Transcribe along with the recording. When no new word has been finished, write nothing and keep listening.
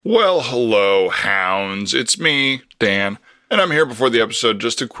Well, hello, hounds. It's me, Dan, and I'm here before the episode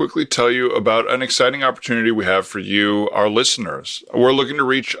just to quickly tell you about an exciting opportunity we have for you, our listeners. We're looking to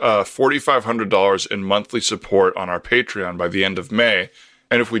reach $4,500 in monthly support on our Patreon by the end of May.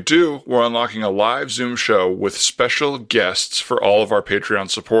 And if we do, we're unlocking a live Zoom show with special guests for all of our Patreon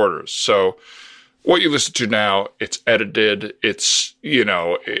supporters. So what you listen to now, it's edited. It's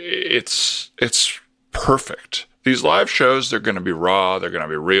perfect. These live shows, they're going to be raw, they're going to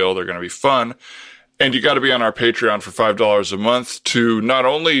be real, they're going to be fun. And you got to be on our Patreon for $5 a month to not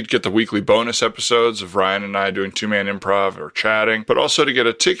only get the weekly bonus episodes of Ryan and I doing two-man improv or chatting, but also to get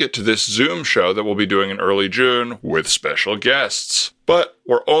a ticket to this Zoom show that we'll be doing in early June with special guests. But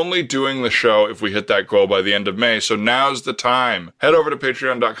we're only doing the show if we hit that goal by the end of May, so now's the time. Head over to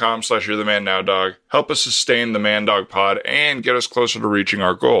patreon.com/you'rethemanNowDog. Help us sustain the Man Dog Pod and get us closer to reaching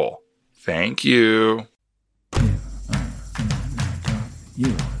our goal. Thank you.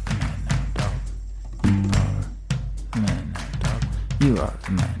 You are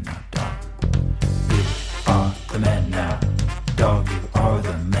the man now, dog. You are the man now, dog. You are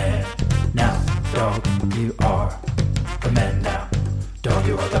the man now, dog. You are the man now, dog.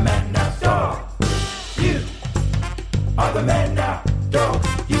 You are the man now, dog. You are the man now,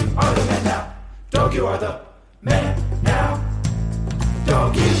 dog. You are the man now, dog. You are the man now,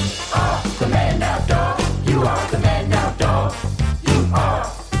 dog. You are the man now, dog. You are the man now, dog. You are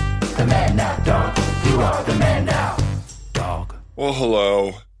the man now, dog. You are the man now, dog. Well,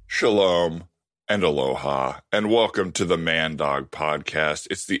 hello, shalom, and aloha, and welcome to the Man Dog Podcast.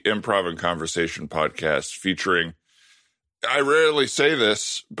 It's the improv and conversation podcast featuring, I rarely say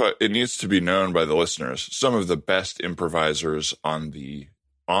this, but it needs to be known by the listeners, some of the best improvisers on the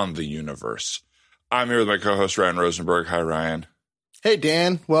universe. I'm here with my co-host, Ryan Rosenberg. Hi, Ryan. Hey,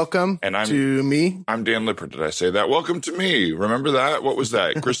 Dan. Welcome to me. I'm Dan Lippert. Did I say that? Welcome to me. Remember that? What was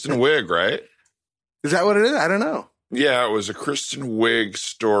that? Kristen Wiig, right? Is that what it is? I don't know. Yeah, it was a Kristen Wiig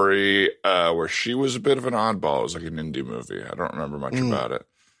story where she was a bit of an oddball. It was like an indie movie. I don't remember much about it.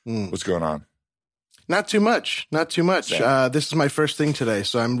 What's going on? Not too much. This is my first thing today,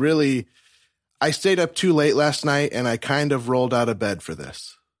 so I stayed up too late last night, and I kind of rolled out of bed for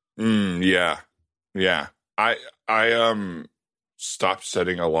this. Yeah. I stopped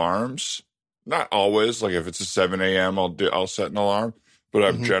setting alarms. Not always. Like if it's a 7 a.m., I'll set an alarm. But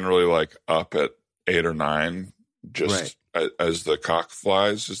I'm generally like up at 8 or 9. Just as the cock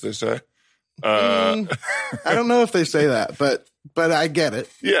flies, as they say. I don't know if they say that, but I get it.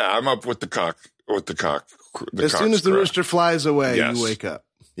 Yeah, I'm up with the cock. As soon as the rooster flies away, yes. You wake up.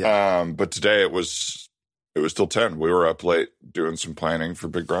 Yeah. But today it was till 10. We were up late doing some planning for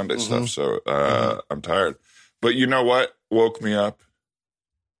Big Grande stuff, so I'm tired. But you know what woke me up?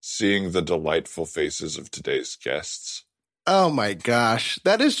 Seeing the delightful faces of today's guests. Oh my gosh,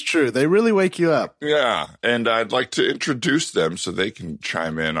 that is true. They really wake you up. Yeah, and I'd like to introduce them so they can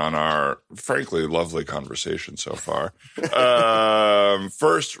chime in on our, frankly, lovely conversation so far.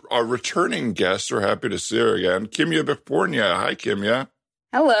 First, our returning guests, we're happy to see her again. Kimya Bepornia. Hi, Kimya.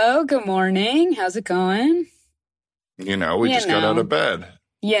 Hello, good morning. How's it going? We just got out of bed.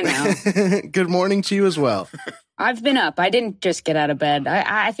 Good morning to you as well. I've been up. I didn't just get out of bed.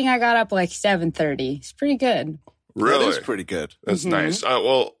 I think I got up like 7:30. It's pretty good. Really? That is pretty good. That's nice.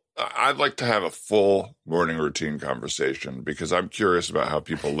 Well, I'd like to have a full morning routine conversation because I'm curious about how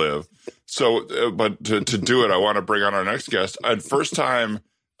people live. So, but to do it, I want to bring on our next guest. And first time,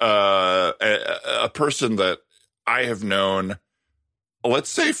 a person that I have known, let's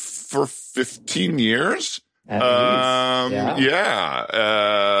say for 15 years. Yeah.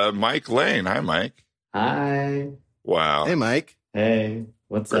 Mike Lane. Hi, Mike. Hi. Wow. Hey, Mike. Hey,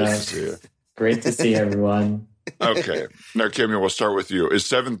 what's Great up? to see you. Great to see everyone. Okay. Now, Kimmy, we'll start with you. Is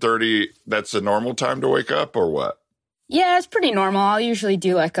 7:30, that's a normal time to wake up or what? Yeah, it's pretty normal. I'll usually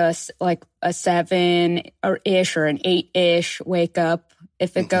do like a 7-ish or an 8-ish wake up.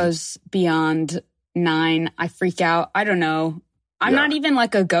 If it goes beyond 9, I freak out. I don't know. I'm not even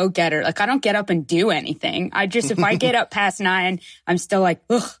like a go-getter. Like I don't get up and do anything. If I get up past 9, I'm still like,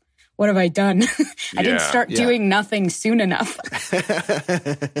 ugh. What have I done? I didn't start doing nothing soon enough.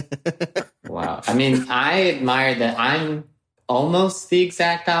 Wow. I mean, I admire that. I'm almost the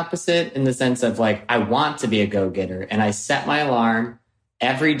exact opposite in the sense of like, I want to be a go-getter and I set my alarm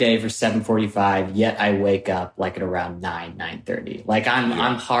every day for 7:45, yet I wake up like at around 9:30. Like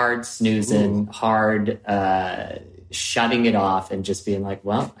I'm hard snoozing, hard shutting it off and just being like,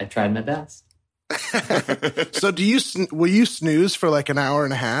 well, I tried my best. So will you snooze for like an hour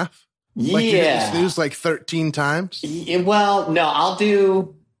and a half? Like you snooze like 13 times? Well, no, I'll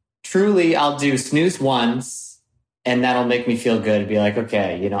do snooze once And that'll make me feel good to be like,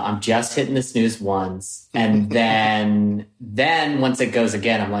 okay, I'm just hitting the snooze once. And then once it goes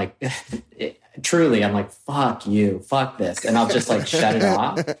again, I'm like, truly, I'm like, fuck you, fuck this. And I'll just like shut it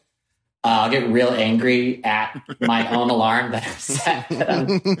off. I'll get real angry at my own alarm that I've set, that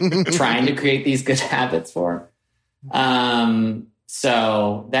I'm trying to create these good habits for.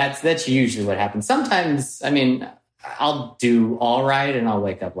 So that's usually what happens. Sometimes, I mean, I'll do all right and I'll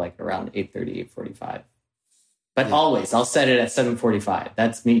wake up like around 8:30, 8:45. But always, I'll set it at 7:45.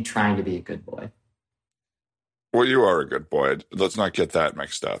 That's me trying to be a good boy. Well, you are a good boy. Let's not get that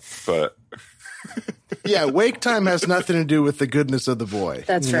mixed up. But yeah, wake time has nothing to do with the goodness of the boy.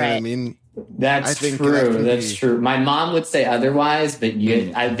 That's right. I mean, that's true. That's true. My mom would say otherwise, but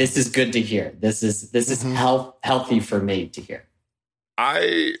this is good to hear. This is healthy for me to hear.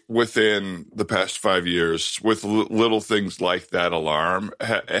 Within the past 5 years, with little things like that alarm,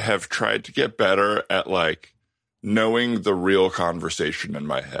 have tried to get better at like knowing the real conversation in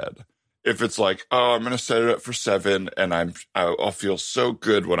my head. If it's like, oh, I'm going to set it up for 7 and I'll feel so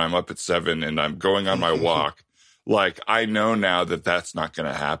good when I'm up at 7 and I'm going on my walk. Like, I know now that that's not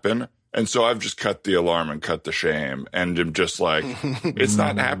going to happen. And so I've just cut the alarm and cut the shame and I'm just like, it's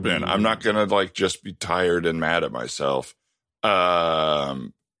not happening. I'm not going to like just be tired and mad at myself.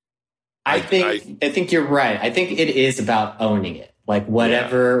 I think you're right. I think it is about owning it. Like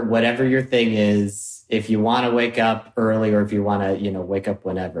whatever your thing is, if you want to wake up early or if you want to, wake up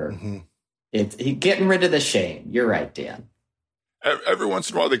whenever, it's getting rid of the shame. You're right, Dan. Every once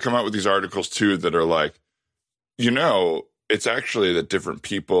in a while they come out with these articles too that are like, it's actually that different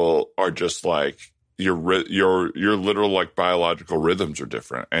people are just like your literal like biological rhythms are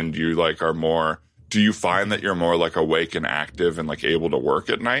different, and you like are more. Do you find that you're more like awake and active and like able to work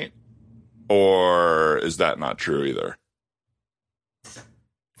at night, or is that not true either?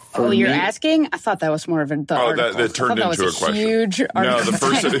 You're asking? I thought that was more of an article. That turned into a question. Huge article. No, the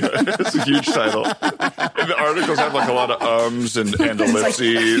person it's a huge title. And the articles have like a lot of ums and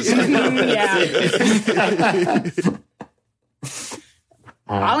ellipses. Yeah.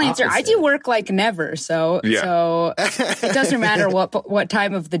 I'll answer. I do work like never, so it doesn't matter what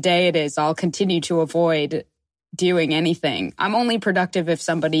time of the day it is. I'll continue to avoid doing anything. I'm only productive if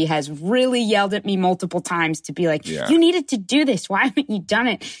somebody has really yelled at me multiple times to be like, you needed to do this. Why haven't you done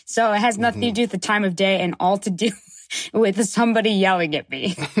it? So it has nothing to do with the time of day and all to do with somebody yelling at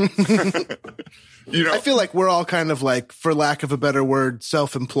me. I feel like we're all kind of like, for lack of a better word,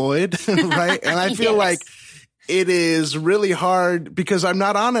 self-employed, right? And I feel like it is really hard because I'm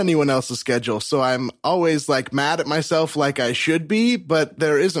not on anyone else's schedule. So I'm always like mad at myself like I should be, but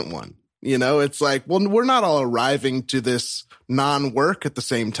there isn't one. It's like, well, we're not all arriving to this non-work at the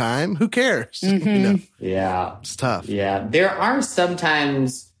same time. Who cares? Yeah. It's tough. Yeah. There are some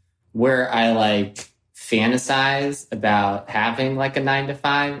times where I like fantasize about having like a 9 to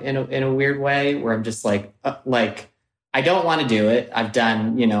 5 in a weird way where I'm just like I don't want to do it. I've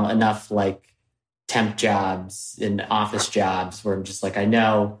done, enough like temp jobs and office jobs where I'm just like, I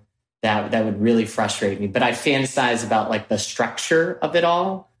know that would really frustrate me, but I fantasize about like the structure of it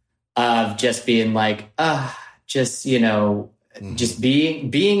all. Of just being like, just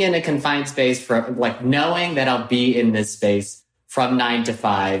being in a confined space for like knowing that I'll be in this space from 9 to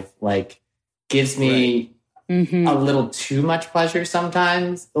 5, like gives me a little too much pleasure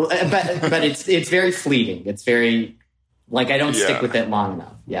sometimes. But it's very fleeting. It's very like I don't stick with it long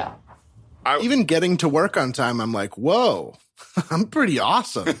enough. Yeah. Even getting to work on time, I'm like, whoa, I'm pretty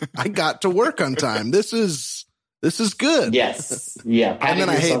awesome. I got to work on time. This is good. Yes. Yeah. And then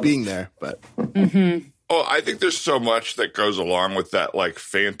I hate being there, but. Oh, I think there's so much that goes along with that, like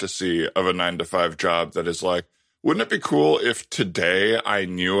fantasy of a 9 to 5 job that is like, wouldn't it be cool if today I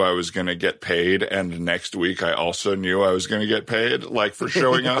knew I was going to get paid and next week I also knew I was going to get paid, like for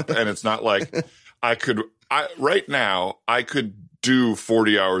showing up? And it's not like right now I could do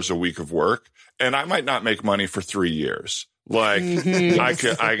 40 hours a week of work and I might not make money for 3 years. Like and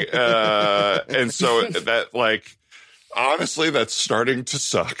so that like, honestly, that's starting to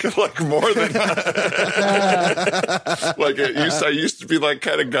suck. Like more than like I used to be like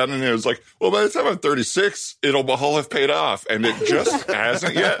kind of gunning. It was like, well, by the time I'm 36, it'll all have paid off, and it just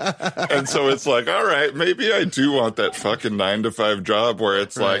hasn't yet. And so it's like, all right, maybe I do want that fucking 9 to 5 job where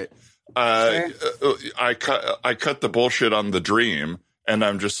it's like, I cut the bullshit on the dream. And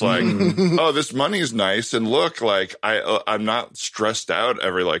I'm just like, oh, this money's nice. And look, like I'm not stressed out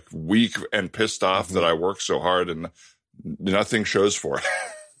every like week and pissed off that I work so hard and nothing shows for it.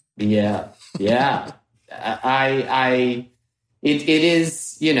 Yeah. Yeah. It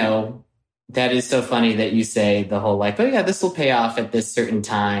is, that is so funny that you say the whole like, oh yeah, this will pay off at this certain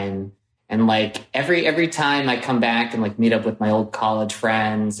time. And like every time I come back and like meet up with my old college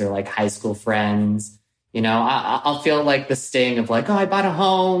friends or like high school friends, you know, I'll feel like the sting of like, oh, I bought a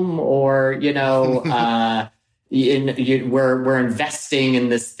home, or, you know, we're investing in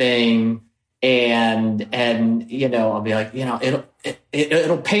this thing, and you know, I'll be like, you know,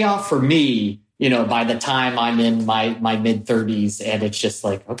 it'll pay off for me, you know, by the time I'm in my mid 30s, and it's just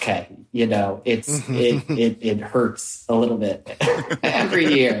like, okay, you know, it hurts a little bit every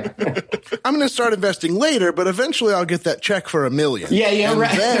year. I'm going to start investing later, but eventually I'll get that check for $1 million. Yeah,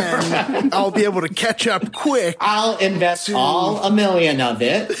 right. Then I'll be able to catch up quick. I'll invest all $1 million of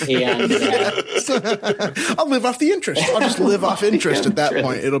it, and I'll live off the interest. I'll just live off interest at that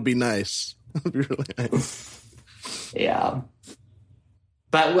point. It'll be nice. It'll be really nice. Yeah.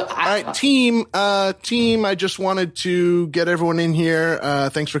 But all right, team, I just wanted to get everyone in here.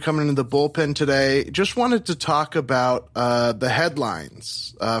 Thanks for coming into the bullpen today. Just wanted to talk about the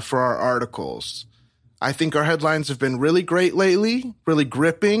headlines for our articles. I think our headlines have been really great lately, really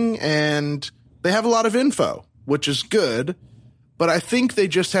gripping, and they have a lot of info, which is good. But I think they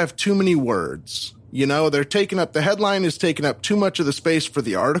just have too many words. You know, the headline is taking up too much of the space for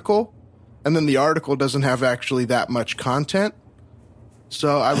the article, and then the article doesn't have actually that much content.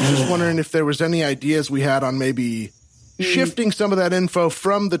 So I was just wondering if there was any ideas we had on maybe shifting some of that info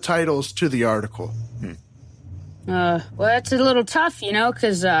from the titles to the article. Well, that's a little tough, you know,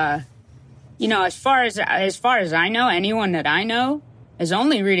 because, you know, as far as I know, anyone that I know is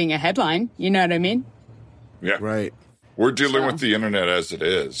only reading a headline. You know what I mean? Yeah. Right. We're dealing with the internet as it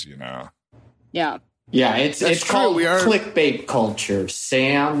is, you know. Yeah. Yeah, it's called clickbait culture,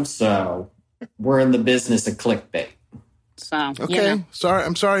 Sam. So we're in the business of clickbait. So, okay. You know. Sorry.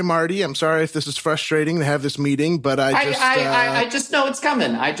 I'm sorry, Marty. I'm sorry if this is frustrating to have this meeting, but I just know it's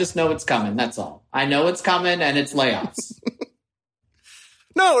coming. I just know it's coming. That's all. I know it's coming, and it's layoffs.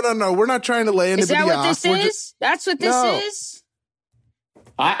 No. We're not trying to lay anybody off. Is that what this is? That's what this is?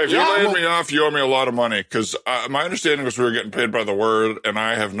 If you're laying me off, you owe me a lot of money, because my understanding was we were getting paid by the word, and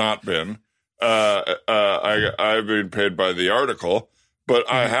I have not been. I've been paid by the article. But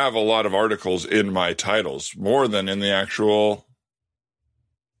I have a lot of articles in my titles, more than in the actual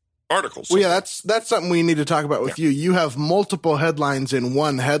articles. Well, yeah, that's something we need to talk about with you. You have multiple headlines in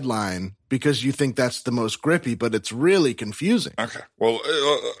one headline because you think that's the most grippy, but it's really confusing. Okay. Well,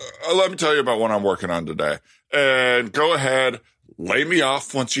 let me tell you about what I'm working on today. And go ahead, lay me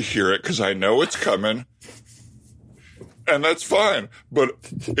off once you hear it, because I know it's coming. And that's fine. But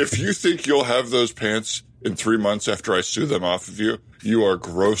if you think you'll have those pants in 3 months after I sue them off of you, you are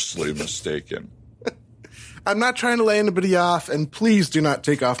grossly mistaken. I'm not trying to lay anybody off, and please do not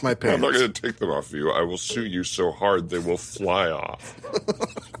take off my pants. I'm not going to take them off of you. I will sue you so hard they will fly off.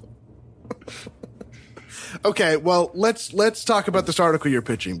 Okay, well, let's talk about this article you're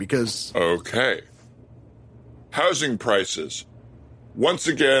pitching, because... Okay. Housing prices. Once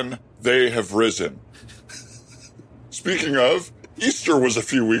again, they have risen. Speaking of, Easter was a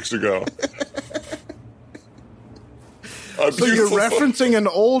few weeks ago. So you're referencing an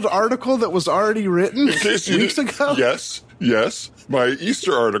old article that was already written weeks ago? Yes. My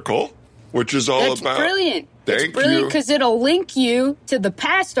Easter article, which is all about... That's brilliant. Thank it's brilliant because it'll link you to the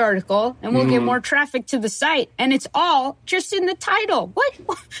past article, and we'll get more traffic to the site. And it's all just in the title. What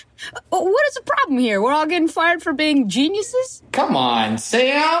is the problem here? We're all getting fired for being geniuses? Come on,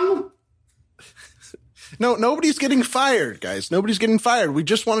 Sam. No, nobody's getting fired, guys. Nobody's getting fired. We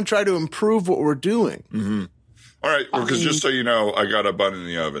just want to try to improve what we're doing. Mm-hmm. All right, because just so you know, I got a bun in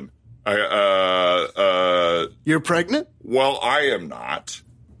the oven. You're pregnant? Well, I am not,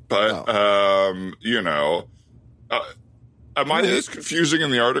 but you know, am I as confusing in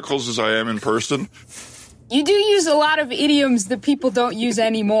the articles as I am in person? You do use a lot of idioms that people don't use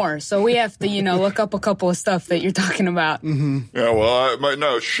anymore, so we have to, you know, look up a couple of stuff that you're talking about. Mm-hmm. Yeah, well,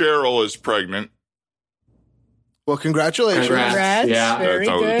 Cheryl is pregnant. Well, congratulations. Congrats. Yeah. Very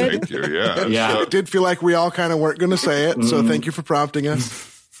good. Thank you. Yeah. Yeah. It did feel like we all kind of weren't going to say it, so thank you for prompting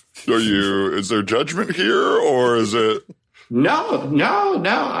us. Is there judgment here, or is it? No.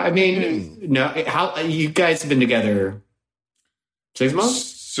 I mean, no. How you guys have been together? 6 months?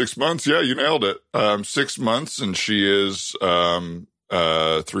 6 months. Yeah, you nailed it. 6 months, and she is 3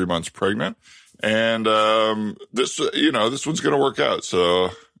 months pregnant. And this one's going to work out.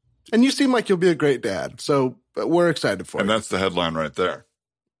 So. And you seem like you'll be a great dad, so we're excited for you. And that's the headline right there.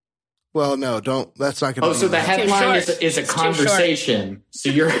 Well, no, don't. That's not going to. Oh, so the headline is a conversation. So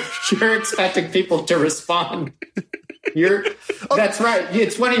you're expecting people to respond. That's right.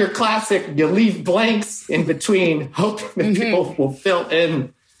 It's one of your classic. You leave blanks in between, hoping that people will fill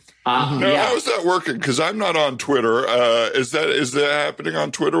in. Now, how's that working? Because I'm not on Twitter. Is that happening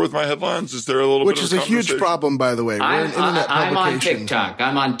on Twitter with my headlines? Is there a little Which bit is of a huge problem, by the way. We're an internet I'm on publication. TikTok.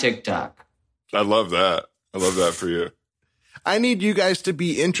 I'm on TikTok. I love that. I love that for you. I need you guys to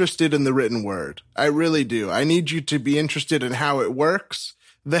be interested in the written word. I really do. I need you to be interested in how it works.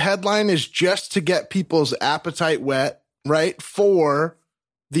 The headline is just to get people's appetite whet, right, for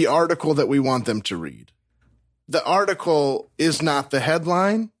the article that we want them to read. The article is not the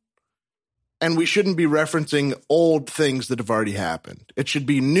headline, and we shouldn't be referencing old things that have already happened. It should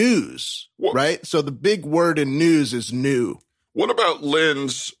be news, right? So the big word in news is new. What about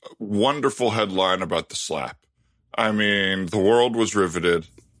Lynn's wonderful headline about the slap? I mean, the world was riveted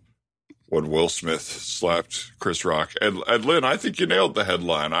when Will Smith slapped Chris Rock. And Lynn, I think you nailed the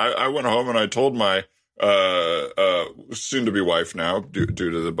headline. I went home and I told my soon-to-be wife now, due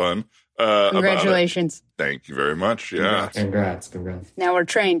to the bun. Congratulations. Thank you very much. Yeah. Congrats. Now we're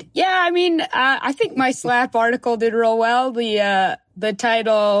trained. Yeah, I mean, I think my slap article did real well. The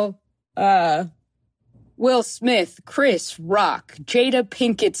title, Will Smith, Chris Rock, Jada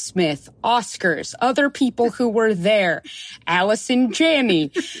Pinkett Smith, Oscars, other people who were there, Allison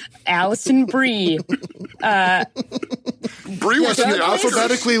Janney, Allison Brie. Brie was in the Oscars.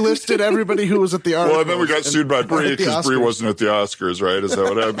 Alphabetically listed everybody who was at the article. Well, and then we got sued by Brie because Brie wasn't at the Oscars, right? Is that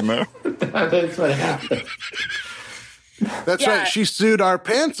what happened there? That's what happened. That's right. She sued our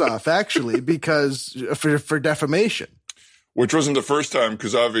pants off, actually, because for defamation. Which wasn't the first time,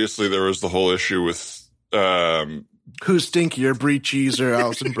 because obviously there was the whole issue with who's stinkier, Brie Cheese or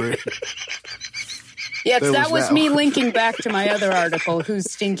Allison Brie? Yes, that was me linking back to my other article, who's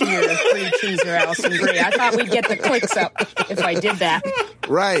stinkier, Brie Cheese or Allison Brie. I thought we'd get the clicks up if I did that.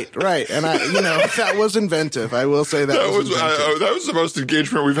 Right. And that was inventive. I will say that was inventive. That was the most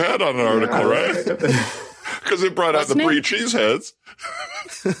engagement we've had on an article, right? Because it brought out the Brie Cheese heads.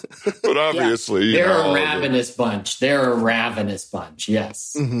 But obviously, they're a ravenous bunch. They're a ravenous bunch.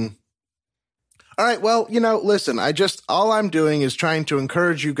 Yes. Mm-hmm. All right. Well, listen, all I'm doing is trying to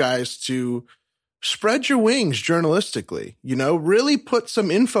encourage you guys to spread your wings journalistically, really put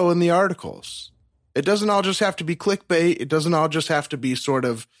some info in the articles. It doesn't all just have to be clickbait. It doesn't all just have to be sort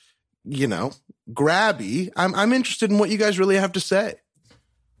of, grabby. I'm interested in what you guys really have to say.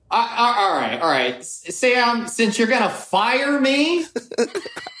 All right. Sam, since you're going to fire me,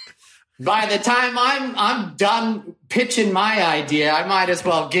 by the time I'm done pitching my idea, I might as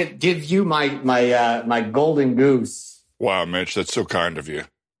well give you my golden goose. Wow, Mitch, that's so kind of you.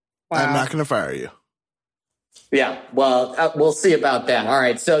 Wow. I'm not going to fire you. Yeah, well, we'll see about that. All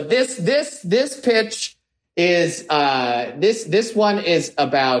right, so this pitch is this one is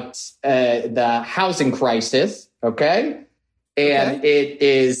about the housing crisis. Okay. And it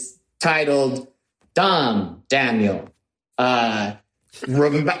is titled Daniel.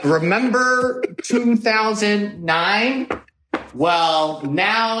 Remember 2009? Well,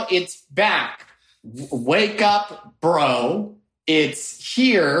 now it's back. Wake up, bro. It's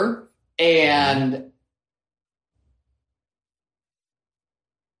here. And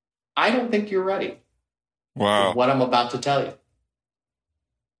I don't think you're ready. Wow. For what I'm about to tell you.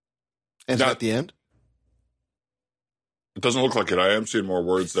 Is that the end? It doesn't look like it. I am seeing more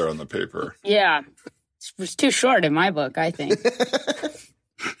words there on the paper. Yeah. It was too short in my book, I think.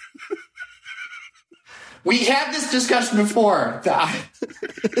 We had this discussion before.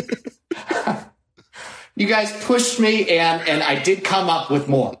 You guys pushed me, and I did come up with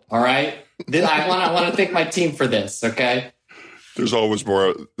more, all right? I want to thank my team for this, okay? There's always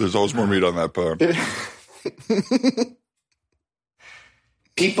more meat on that bone.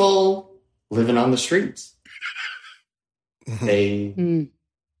 People living on the streets. They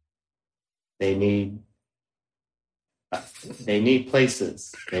need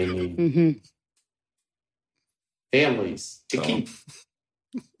places. They need families to keep.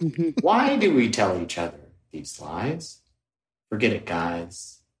 Why do we tell each other these lies? Forget it,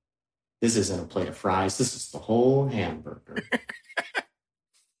 guys. This isn't a plate of fries. This is the whole hamburger.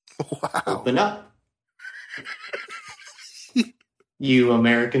 Wow. Open up. You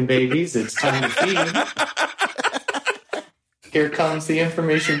American babies, it's time to feed. Here comes the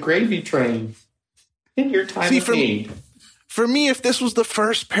information gravy train. In your time of need. For me, if this was the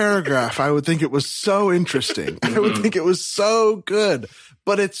first paragraph, I would think it was so interesting. I would think it was so good.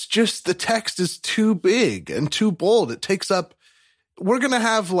 But it's just the text is too big and too bold. It takes up. We're going to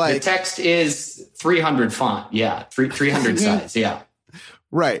have the text is 300 font. Yeah. 300 size. Yeah.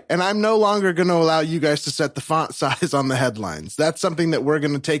 Right. And I'm no longer going to allow you guys to set the font size on the headlines. That's something that we're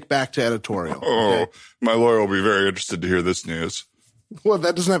going to take back to editorial. Oh, okay? My lawyer will be very interested to hear this news. Well,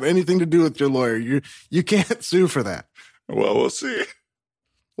 that doesn't have anything to do with your lawyer. You can't sue for that. Well, we'll see.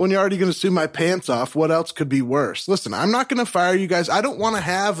 when you're already going to sue my pants off, what else could be worse? Listen, I'm not going to fire you guys. I don't want to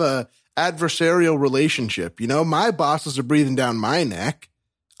have a adversarial relationship. You know, my bosses are breathing down my neck.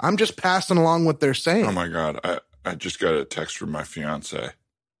 I'm just passing along what they're saying. Oh my God. I just got a text from my fiance.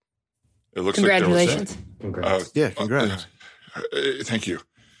 It looks Congratulations. Congrats. Yeah, congrats. Thank you.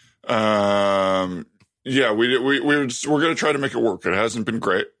 Yeah, we're going to try to make it work. It hasn't been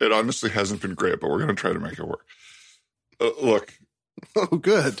great. It honestly hasn't been great, but we're going to try to make it work. Look. Oh,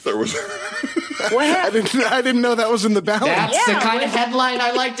 good. There was. I didn't know that was in the balance. That's the kind of headline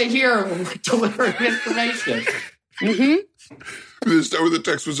I like to hear when we're delivering information. This is what the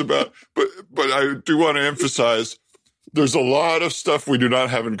text was about. But I do want to emphasize there's a lot of stuff we do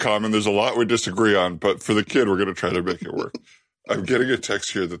not have in common. There's a lot we disagree on. But for the kid, we're going to try to make it work. I'm getting a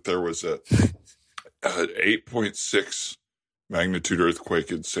text here that there was an 8.6 magnitude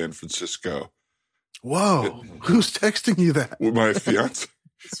earthquake in San Francisco. Whoa. Who's texting you that? My fiance.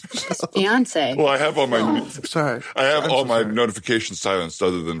 Fiance. Well, I have all my my notifications silenced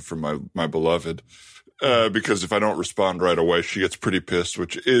other than from my beloved. Because if I don't respond right away, she gets pretty pissed,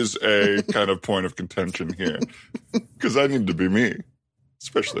 which is a kind of point of contention here. Because I need to be me,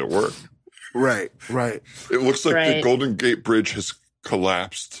 especially at work. Right. It looks like the Golden Gate Bridge has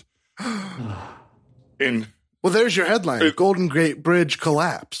collapsed. Well, there's your headline. Golden Gate Bridge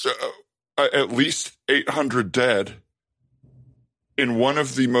collapse. At least 800 dead in one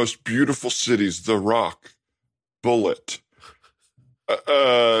of the most beautiful cities, The Rock, Bullet.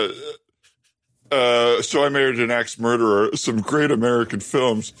 So I Married an Axe Murderer, some great American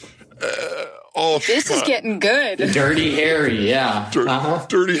films. This is getting good. Dirty Harry, yeah.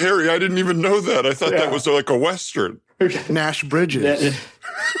 Dirty Harry, I didn't even know that. I thought that was like a Western. Nash Bridges.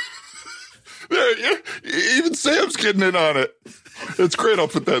 Yeah, even Sam's getting in on it. It's great. I'll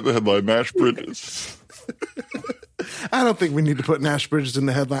put that in the headline, Nash Bridges. I don't think we need to put Nash Bridges in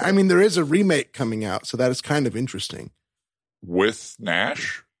the headline. I mean, there is a remake coming out, so that is kind of interesting. With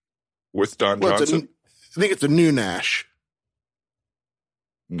Nash? With Don Johnson? I think it's a new Nash.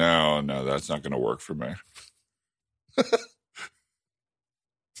 No, that's not going to work for me.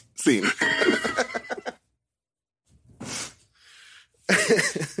 Scene.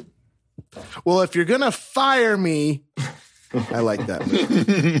 Well, if you're going to fire me, I like that.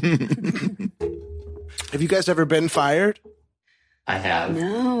 Have you guys ever been fired? I have.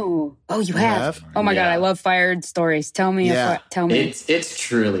 No. Oh, you have? Oh my God, I love fired stories. Tell me. Tell me. It's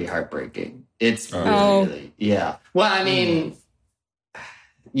truly heartbreaking. It's really, yeah. Well, I mean,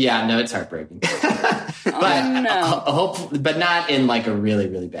 it's heartbreaking. But not in like a really,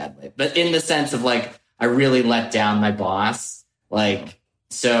 really bad way. But in the sense of like, I really let down my boss. Like,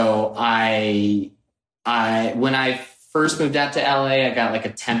 so when I first moved out to LA, I got like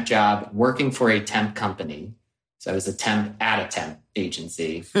a temp job working for a temp company. So I was a temp at a temp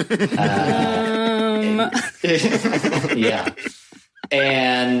agency. Yeah.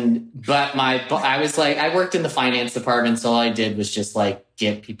 But I was like, I worked in the finance department. So all I did was just like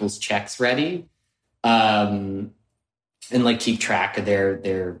get people's checks ready. And like keep track of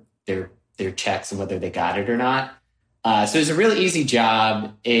their checks and whether they got it or not. So it was a really easy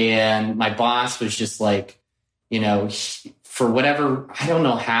job. And my boss was just like, for whatever, I don't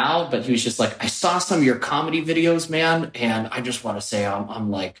know how, but he was just like, I saw some of your comedy videos, man. And I just want to say,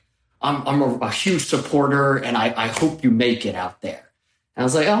 I'm a huge supporter and I hope you make it out there. And I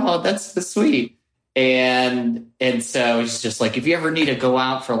was like, oh, that's sweet. And so he's just like, if you ever need to go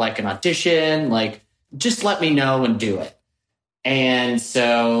out for like an audition, like just let me know and do it. And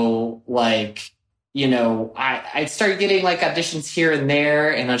so like, I started getting like auditions here and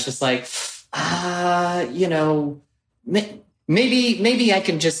there and I was just like, maybe I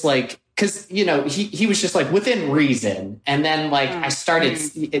can just like, cause he was just like within reason. And then like I started,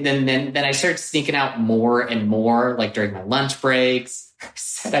 then I started sneaking out more and more, like during my lunch breaks. I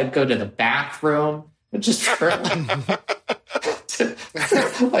said I'd go to the bathroom just for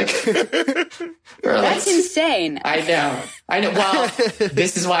that's insane. I know. Well,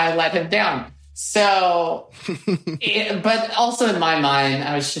 this is why I let him down. So, but also in my mind,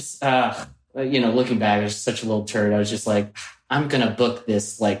 I was just, looking back, I was such a little turd. I was just like, I'm going to book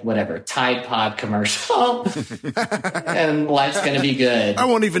this, like, whatever, Tide Pod commercial and life's going to be good. I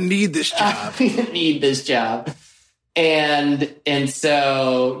won't even need this job. I don't need this job. And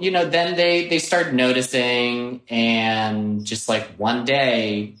so, then they started noticing and just like one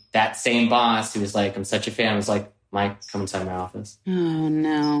day that same boss who was like, I'm such a fan, was like, Mike, come inside my office. Oh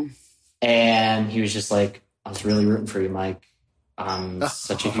no. And he was just like, I was really rooting for you, Mike. I'm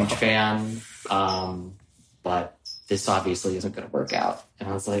such a huge fan. But this obviously isn't going to work out. And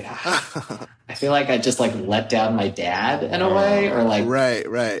I was like, I feel like I just like let down my dad in a way, or like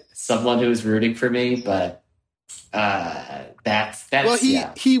right. someone who was rooting for me. But that's well,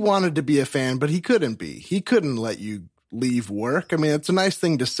 he wanted to be a fan, but he couldn't be. He couldn't let you leave work. I mean, it's a nice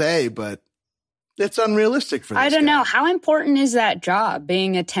thing to say, but it's unrealistic for this I don't guy. know. How important is that job,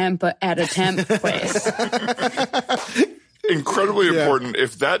 being a temp at a temp place? Incredibly important.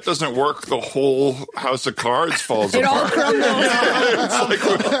 If that doesn't work, the whole house of cards falls It all apart. crumbles. It's like,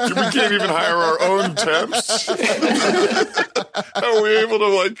 we can't even hire our own temps. How are we able to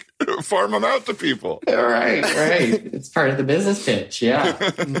like farm them out to people? Right. It's part of the business pitch. Yeah.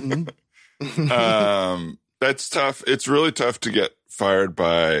 That's tough. It's really tough to get fired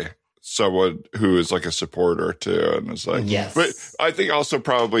by someone who is like a supporter too, and is like, yes. But I think also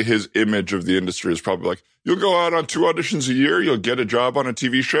probably his image of the industry is probably like, you'll go out on 2 auditions a year, you'll get a job on a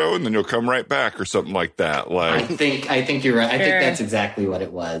TV show, and then you'll come right back or something like that. Like, I think you're right. I think that's exactly what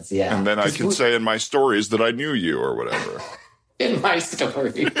it was. Yeah. and then I can say in my stories that I knew you or whatever. In my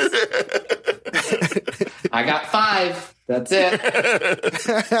stories, I got 5. That's it.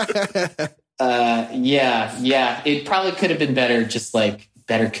 Yeah. It probably could have been better, just like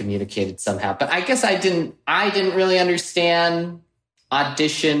better communicated somehow. But I guess I didn't really understand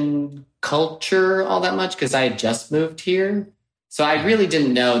audition culture all that much because I had just moved here. So I really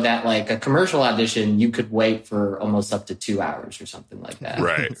didn't know that like a commercial audition, you could wait for almost up to 2 hours or something like that.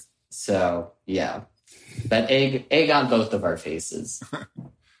 Right. So yeah, but egg on both of our faces.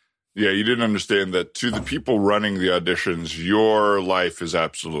 Yeah, you didn't understand that to the people running the auditions, your life is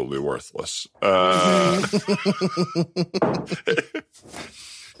absolutely worthless.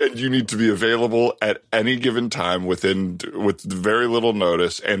 And you need to be available at any given time with very little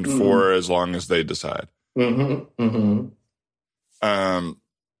notice and for as long as they decide. I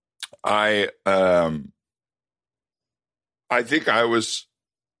think I was,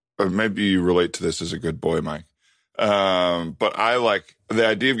 maybe you relate to this as a good boy, Mike. But I like the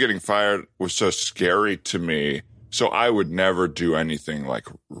idea of getting fired was so scary to me. So I would never do anything like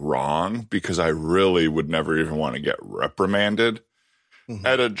wrong because I really would never even want to get reprimanded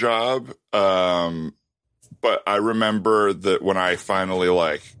at a job. But I remember that when I finally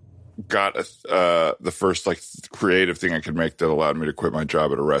like got the first like creative thing I could make that allowed me to quit my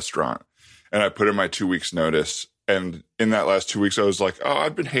job at a restaurant, and I put in my 2 weeks notice. And in that last 2 weeks, I was like, oh,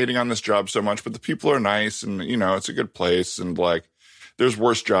 I've been hating on this job so much, but the people are nice and, you know, it's a good place. And like, there's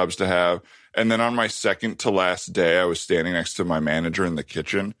worse jobs to have. And then on my second to last day, I was standing next to my manager in the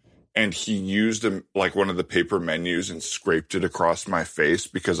kitchen and he used like one of the paper menus and scraped it across my face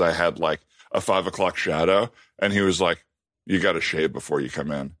because I had like a 5 o'clock shadow. And he was like, you got to shave before you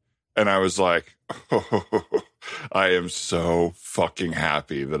come in. And I was like, oh, I am so fucking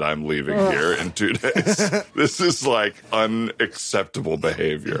happy that I'm leaving here in 2 days. This is like unacceptable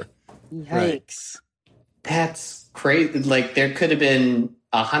behavior. Yikes. That's crazy. Like there could have been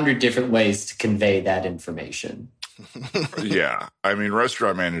 100 different ways to convey that information. Yeah. I mean,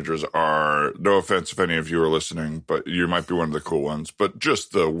 restaurant managers are, no offense if any of you are listening, but you might be one of the cool ones, but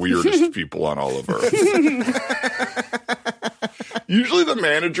just the weirdest people on all of Earth. Usually the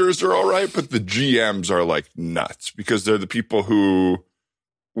managers are all right, but the GMs are like nuts because they're the people who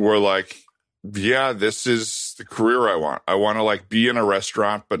were like, yeah, this is the career I want. I want to like be in a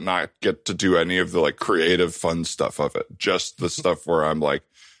restaurant, but not get to do any of the like creative fun stuff of it. Just the stuff where I'm like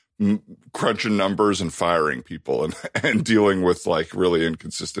crunching numbers and firing people and dealing with like really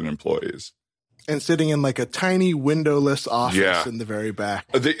inconsistent employees. And sitting in like a tiny windowless office in the very back.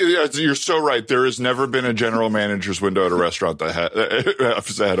 You're so right. There has never been a general manager's window at a restaurant that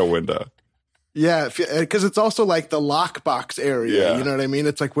had a window. Yeah, because it's also like the lockbox area. Yeah. You know what I mean?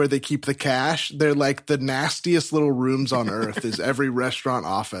 It's like where they keep the cash. They're like the nastiest little rooms on earth is every restaurant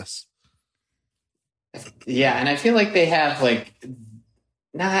office. Yeah, and I feel like they have like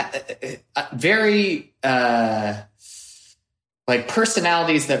not very like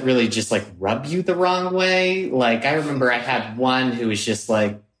personalities that really just like rub you the wrong way. Like I remember I had one who was just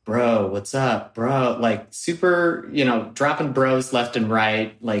like, bro, what's up, bro? Like super, you know, dropping bros left and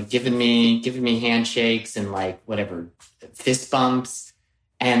right, like giving me handshakes and like whatever, fist bumps.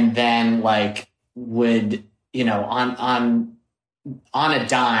 And then like would, you know, on a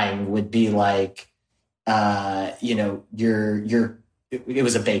dime would be like, you know, it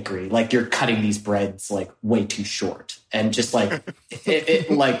was a bakery. Like you're cutting these breads like way too short and just like it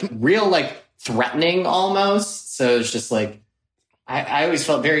like real like threatening almost. So it's just like I always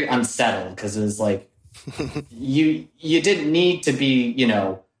felt very unsettled because it was like you didn't need to be, you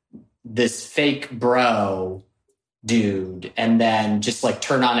know, this fake bro dude and then just like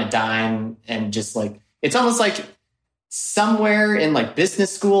turn on a dime and just like it's almost like somewhere in like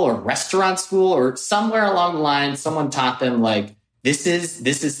business school or restaurant school or somewhere along the line, someone taught them like, this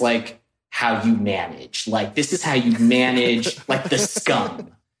is like how you manage. Like, this is how you manage like the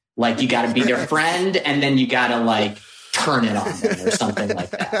scum. Like, you got to be their friend and then you got to like turn it on them or something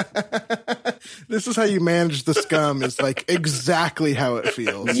like that. This is how you manage the scum is like exactly how it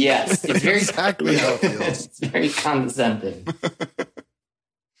feels. Yes. It's very exactly how it feels. It's very condescending.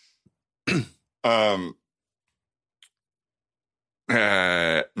 I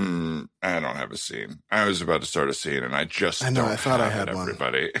don't have a scene. I was about to start a scene, and I thought I had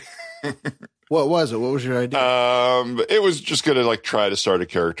everybody. What was it? What was your idea? It was just gonna like try to start a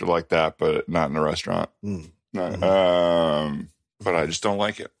character like that, but not in a restaurant. But I just don't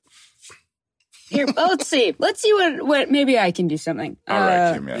like it. Here, let's see. Let's see what maybe I can do something. All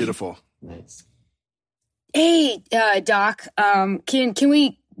right, Kim, yeah. Beautiful. Nice. Hey, Doc. Can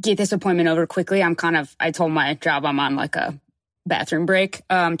we get this appointment over quickly? I told my job I'm on like a bathroom break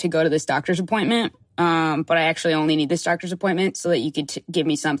to go to this doctor's appointment. But I actually only need this doctor's appointment so that you could give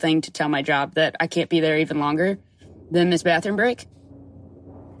me something to tell my job that I can't be there even longer than this bathroom break.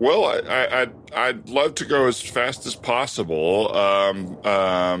 Well, I'd love to go as fast as possible,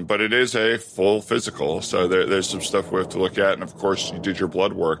 but it is a full physical, so there's some stuff we have to look at, and of course you did your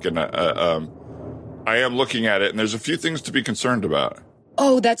blood work, and I am looking at it, and there's a few things to be concerned about.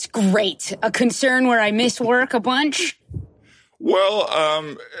 Oh, that's great. A concern where I miss work a bunch? Well,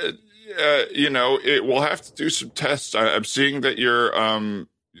 we'll have to do some tests. I'm seeing that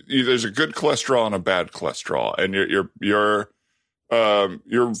there's a good cholesterol and a bad cholesterol, and you're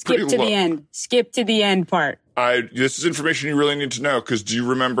Skip to the end. Skip to the end part. This is information you really need to know, because do you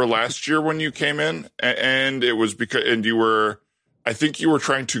remember last year when you came in and it was I think you were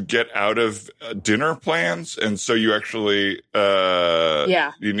trying to get out of dinner plans, and so you actually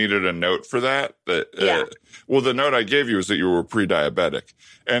you needed a note for that. Well, the note I gave you is that you were pre-diabetic,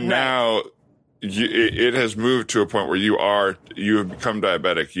 and now it has moved to a point where you have become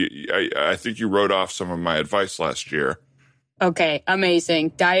diabetic. I think you wrote off some of my advice last year. Okay,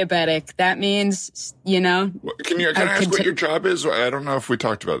 amazing. Diabetic. That means, Can I ask what your job is? I don't know if we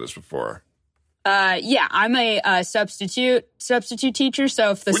talked about this before. I'm a substitute teacher.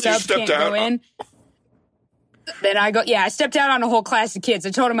 So if the sub can't go in, then I go. Yeah, I stepped out on a whole class of kids. I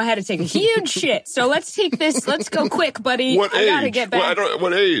told them I had to take a huge shit. So let's take this. Let's go quick, buddy. What age? I gotta get back.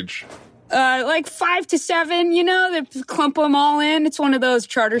 What age? Like 5 to 7. They clump them all in. It's one of those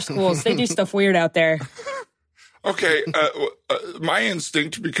charter schools. They do stuff weird out there. Okay, my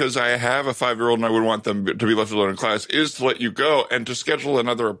instinct, because I have a 5-year-old and I would want them to be left alone in class, is to let you go and to schedule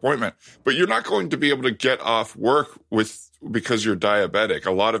another appointment. But you're not going to be able to get off work because you're diabetic.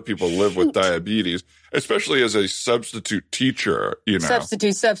 A lot of people live with diabetes, especially as a substitute teacher,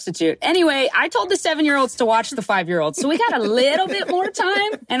 Substitute. Anyway, I told the 7-year-olds to watch the 5-year-olds, so we got a little bit more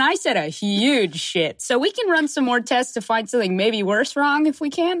time, and I said a huge shit. So we can run some more tests to find something maybe worse wrong if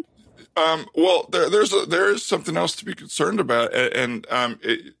we can. Well, there is something else to be concerned about, and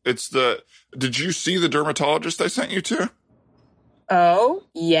did you see the dermatologist I sent you to? Oh,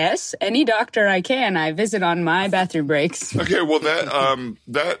 yes. Any doctor I can. I visit on my bathroom breaks. Okay, well,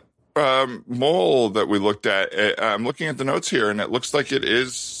 that mole that we looked at, I'm looking at the notes here, and it looks like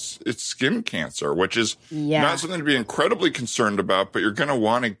it's skin cancer, which is not something to be incredibly concerned about, but you're going to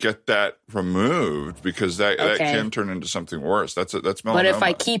want to get that removed because that can turn into something worse. That's melanoma. But if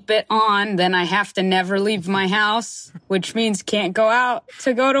I keep it on, then I have to never leave my house, which means can't go out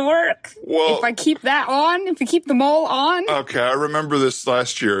to go to work. Well, if I keep that on, if you keep the mole on. Okay, I remember this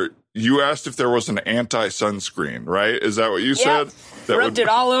last year. You asked if there was an anti-sunscreen, right? Is that what you said? That rubbed it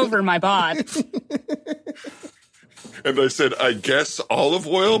all over my bod. And I said, I guess olive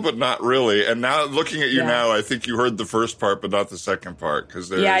oil, but not really. And now looking at you now, I think you heard the first part, but not the second part.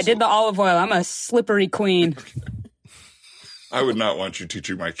 I did the olive oil. I'm a slippery queen. I would not want you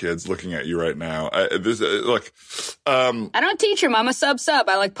teaching my kids looking at you right now. I don't teach them. I'm a sub.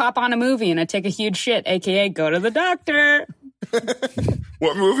 I pop on a movie and I take a huge shit, AKA go to the doctor.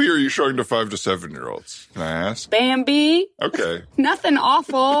 What movie are you showing to 5 to 7-year-olds? Can I ask? Bambi. Okay. Nothing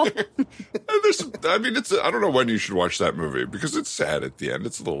awful. I don't know when you should watch that movie because it's sad at the end.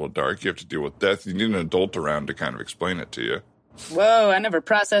 It's a little dark. You have to deal with death. You need an adult around to kind of explain it to you. Whoa, I never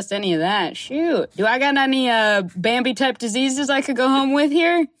processed any of that. Shoot. Do I got any Bambi-type diseases I could go home with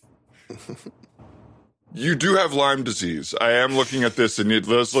here? You do have Lyme disease. I am looking at this, and it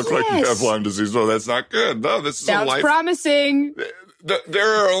does look like you have Lyme disease. No, that's not good. No, this is Sounds promising.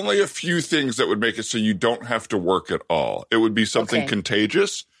 There are only a few things that would make it so you don't have to work at all. It would be something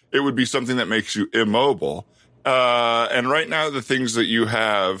contagious. It would be something that makes you immobile. And right now, the things that you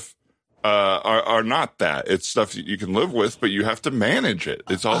have are not that. It's stuff that you can live with, but you have to manage it.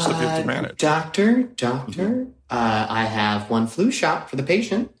 It's all stuff you have to manage. Doctor, I have one flu shot for the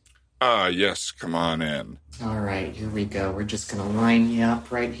patient. Yes, come on in. All right, here we go. We're just going to line you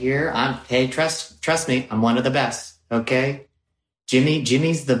up right here. Hey, trust me, I'm one of the best, okay?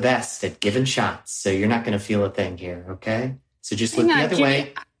 Jimmy's the best at giving shots, so you're not going to feel a thing here, okay? So just look the other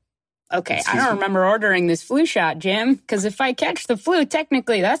way. Okay, I don't remember ordering this flu shot, Jim, because if I catch the flu,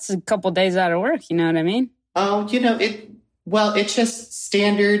 technically that's a couple days out of work, you know what I mean? Oh, it's just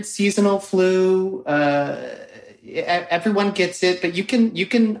standard seasonal flu. Everyone gets it, but you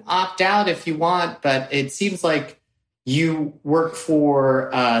can opt out if you want, but it seems like you work for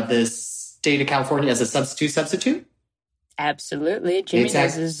the state of California as a substitute? Absolutely. Jimmy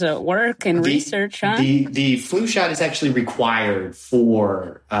does his work and research, huh? The flu shot is actually required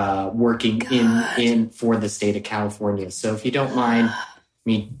for working in for the state of California. So if you don't mind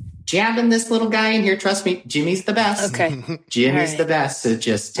me jabbing this little guy in here, trust me, Jimmy's the best. Okay. Jimmy's the best. So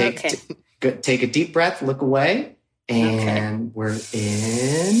just take a deep breath, look away, and we're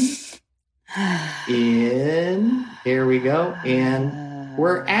in. Here we go. And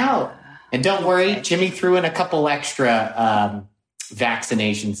we're out. And don't worry, Jimmy threw in a couple extra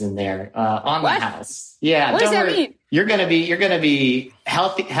vaccinations in there on the house. Yeah, what does that mean? You're gonna be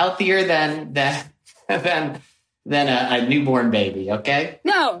healthier than a newborn baby. Okay?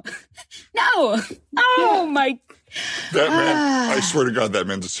 No. Oh my. That man, I swear to God, that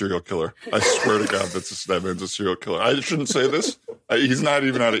man's a serial killer. I swear to God, that man's a serial killer. I shouldn't say this. He's not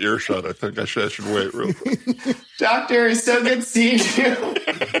even out of earshot. I think I should wait real quick. Doctor, it's so good seeing you.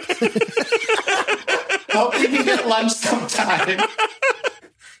 Hope you can get lunch sometime.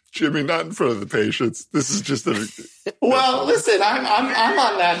 Jimmy, not in front of the patients. This is just Well, listen, I'm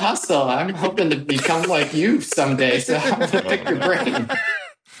on that hustle. I'm hoping to become like you someday, so I'm going to pick your brain.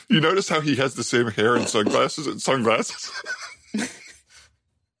 You notice how he has the same hair and sunglasses?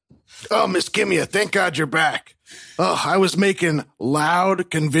 Oh, Miss Kimia, thank God you're back. Oh, I was making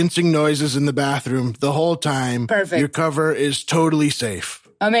loud, convincing noises in the bathroom the whole time. Perfect. Your cover is totally safe.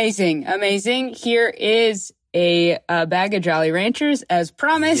 Amazing. Here is a bag of Jolly Ranchers, as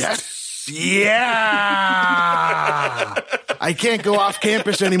promised. Yes. Yeah. I can't go off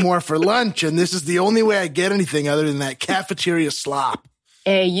campus anymore for lunch, and this is the only way I get anything other than that cafeteria slop.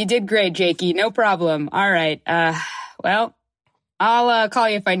 Hey, you did great, Jakey. No problem. All right. Well, I'll call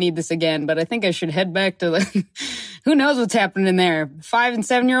you if I need this again, but I think I should head back to the... Who knows what's happening in there? 5 and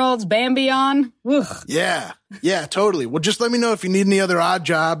 7-year-olds, Bambi on? Ugh. Yeah, totally. Well, just let me know if you need any other odd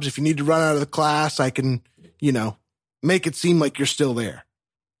jobs. If you need to run out of the class, I can, make it seem like you're still there.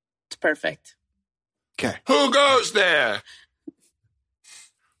 It's perfect. Okay. Who goes there?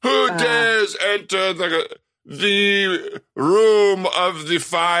 Who dares enter the room of the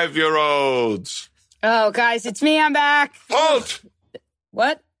 5-year-olds? Oh, guys, it's me. I'm back. Halt!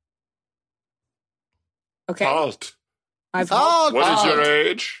 What? Okay. Halt. I've halted. What is your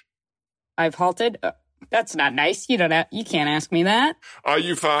age? I've halted. That's not nice. You can't ask me that. Are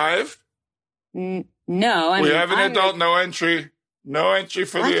you 5? No. We have an adult. No entry. No entry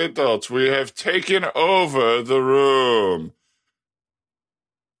for the adults. We have taken over the room.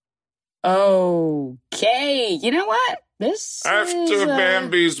 Okay. You know what? After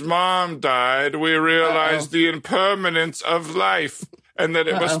Bambi's mom died, we realized the impermanence of life and that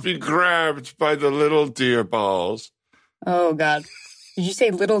it must be grabbed by the little deer balls. Oh, God. Did you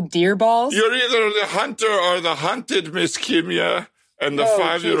say little deer balls? You're either the hunter or the hunted, Miss Kimia, and the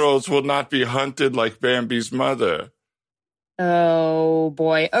 5-year-olds will not be hunted like Bambi's mother. Oh,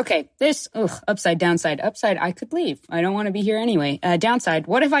 boy. Okay. Upside, downside. Upside, I could leave. I don't want to be here anyway. Downside,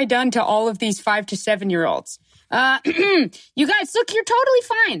 what have I done to all of these 5 to 7-year-olds? You guys, look, you're totally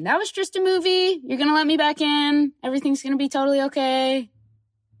fine. That was just a movie. You're going to let me back in. Everything's going to be totally okay.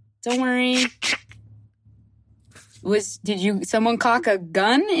 Don't worry. Did someone cock a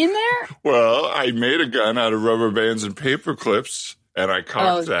gun in there? Well, I made a gun out of rubber bands and paper clips, and I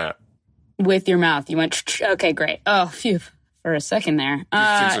cocked that. With your mouth. You went, okay, great. Oh, phew. For a second there.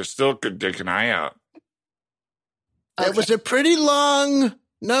 These things are still good dick an eye out. That was a pretty long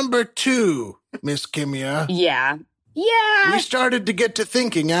number 2, Miss Kimia. Yeah. We started to get to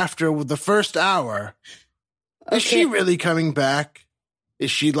thinking after the first hour. Is she really coming back? Is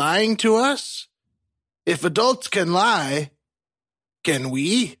she lying to us? If adults can lie, can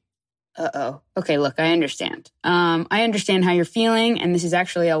we? Uh-oh. Okay, look, I understand. I understand how you're feeling, and this is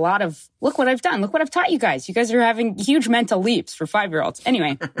actually a lot of, look what I've done. Look what I've taught you guys. You guys are having huge mental leaps for 5-year-olds.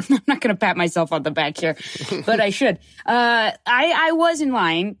 Anyway, I'm not going to pat myself on the back here, but I should. I wasn't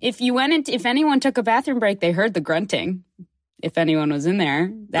lying. If anyone took a bathroom break, they heard the grunting. if anyone was in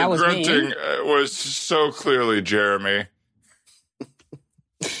there. That was me. The grunting was so clearly Jeremy.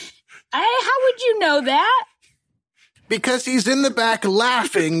 How would you know that? Because he's in the back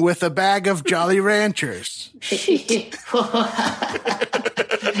laughing with a bag of Jolly Ranchers. You bought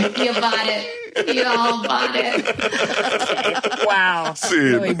it. You all bought it. Wow.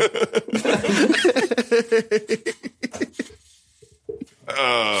 Scene.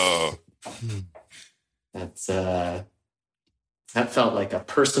 Oh. That's that felt like a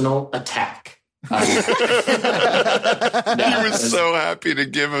personal attack. He was so happy to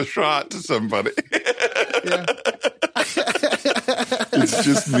give a shot to somebody. Yeah. It's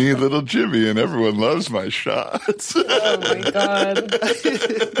just me, little Jimmy, and everyone loves my shots. Oh my God.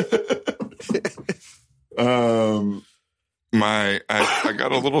 I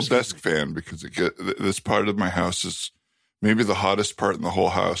got a little desk fan because this part of my house is maybe the hottest part in the whole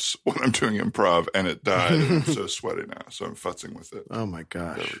house when I'm doing improv, and it died. And I'm so sweaty now, so I'm futzing with it. Oh my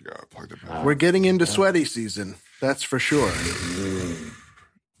gosh. There we go. I plugged it back. We're getting into sweaty season. That's for sure.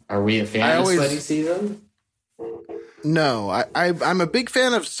 Are we a fan of sweaty season? No, I'm a big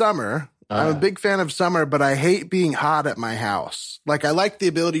fan of summer. I'm a big fan of summer, but I hate being hot at my house. Like, I like the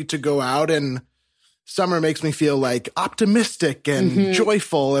ability to go out, and summer makes me feel like optimistic and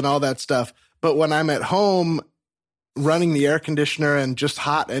joyful and all that stuff. But when I'm at home running the air conditioner and just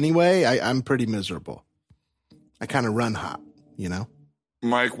hot anyway, I'm pretty miserable. I kind of run hot, you know?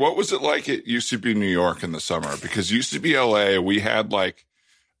 Mike, what was it like at UCB New York in the summer? Because UCB LA, we had like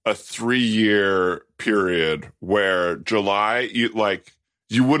a 3-year period where July,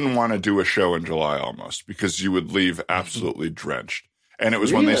 you wouldn't want to do a show in July almost because you would leave absolutely drenched. And it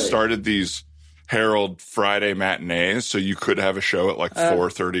was when they started these Herald Friday matinees, so you could have a show at like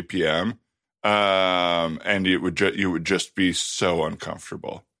 4:30 p.m. And you would just be so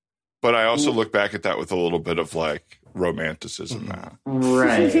uncomfortable. But I also look back at that with a little bit of like romanticism now.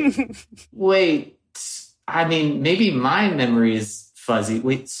 Right. Wait, I mean, maybe my memory is fuzzy.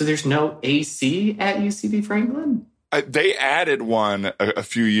 Wait, so there's no AC at UCB Franklin? They added one a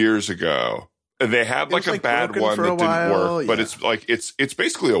few years ago. They had like a bad one that didn't work, but it's like it's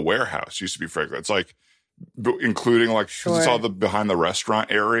basically a warehouse. Used to be Franklin. It's like including like it's all the behind the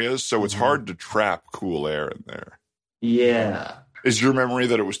restaurant areas, so it's hard to trap cool air in there. Yeah. Is your memory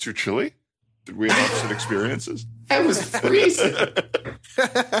that it was too chilly? Did we have opposite experiences? I was freezing.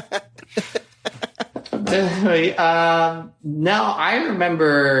 No, I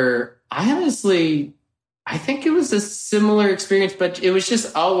remember. I think it was a similar experience, but it was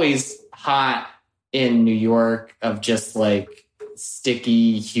just always hot in New York, of just like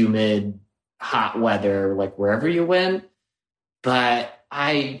sticky, humid, hot weather, like wherever you went. But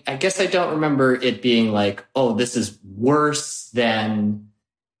I guess I don't remember it being like, oh, this is worse than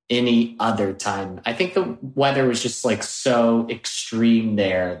any other time. I think the weather was just like so extreme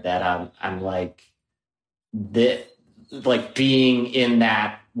there that I'm like, like being in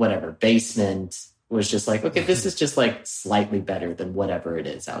that whatever basement was just like, okay, this is just like slightly better than whatever it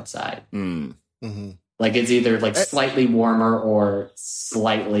is outside. Like it's either like slightly warmer or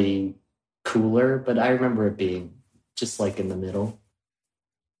slightly cooler, but I remember it being just like in the middle.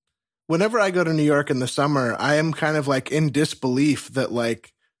 Whenever I go to New York in the summer, I am kind of like in disbelief that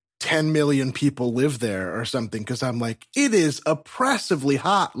like 10 million people live there or something, because I'm like, it is oppressively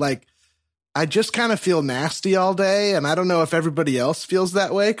hot. Like, I just kind of feel nasty all day, and I don't know if everybody else feels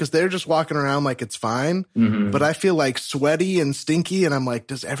that way because they're just walking around like it's fine. But I feel like sweaty and stinky, and I'm like,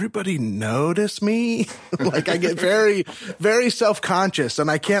 does everybody notice me? Like, I get very, very self-conscious, and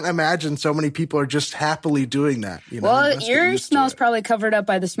I can't imagine so many people are just happily doing that. You know? Well, your smell's probably covered up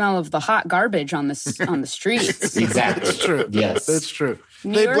by the smell of the hot garbage on the streets. Exactly. That's true. Yes. That's true.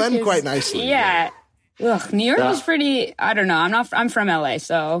 New They York blend quite nicely. Yeah. Ugh, New York is pretty, I don't know. I'm from LA,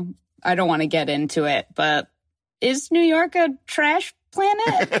 so I don't want to get into it, but is New York a trash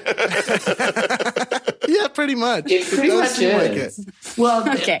planet? Yeah, pretty much. It pretty much is. Like it. Well,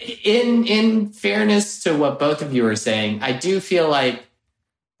 okay. In fairness to what both of you are saying, I do feel like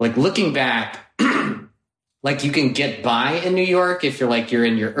looking back, like you can get by in New York if you're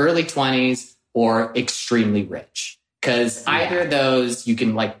in your early 20s or extremely rich. Because either of those, you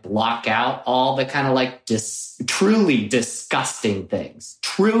can like block out all the kind of like truly disgusting things,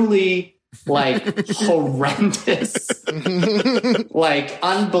 truly like horrendous, like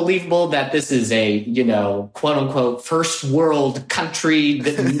unbelievable that this is a, quote unquote, first world country,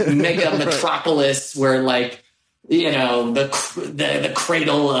 mega metropolis where like, the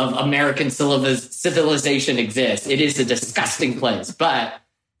cradle of American civilization exists. It is a disgusting place. But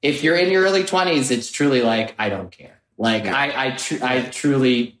if you're in your early 20s, it's truly like, I don't care. Like I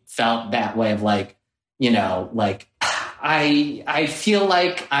truly felt that way of like, like I feel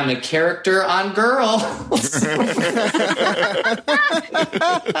like I'm a character on Girls.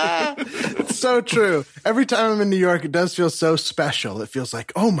 It's so true. Every time I'm in New York, it does feel so special. It feels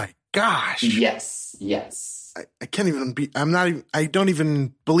like, oh my gosh. Yes. I can't even be, I don't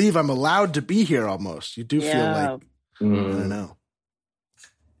even believe I'm allowed to be here almost. You do feel like, I don't know.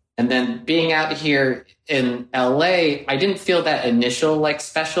 And then being out here in LA, I didn't feel that initial like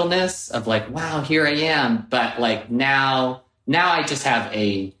specialness of like, wow, here I am. But like now I just have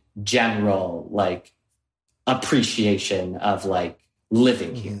a general like appreciation of like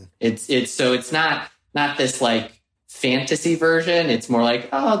living here. It's so it's not this like fantasy version. It's more like,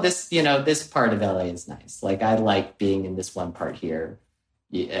 oh, this part of LA is nice. Like I like being in this one part here.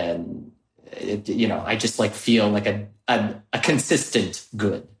 And I just like feel like a consistent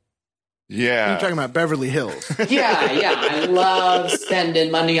good. Yeah. You're talking about Beverly Hills. Yeah. I love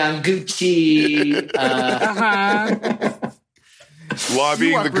spending money on Gucci.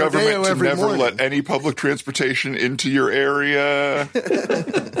 Lobbying the government to never morning. let any public transportation into your area.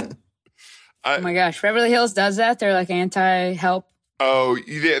 Oh my gosh, Beverly Hills does that. They're like anti-help. Oh,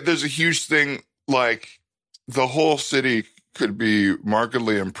 yeah, there's a huge thing. Like the whole city could be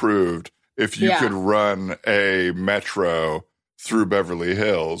markedly improved if you could run a metro through Beverly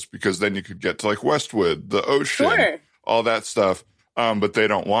Hills, because then you could get to like Westwood, the ocean, all that stuff. But they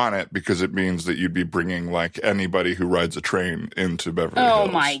don't want it because it means that you'd be bringing like anybody who rides a train into Beverly Hills.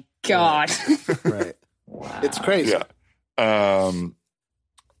 Oh my God. Right. Wow. It's crazy. Yeah.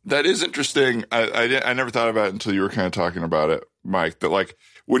 That is interesting. I never thought about it until you were kind of talking about it, Mike, that like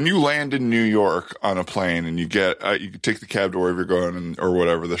when you land in New York on a plane and you get, you take the cab to wherever you're going or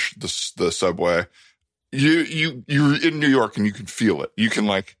whatever, the subway, you're in New York and you can feel it. You can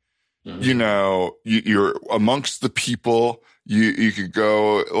like, you're amongst the people. You could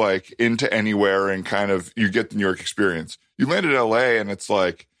go like into anywhere and kind of, you get the New York experience. You land at LA and it's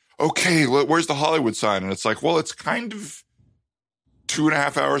like, okay, where's the Hollywood sign? And it's like, well, it's kind of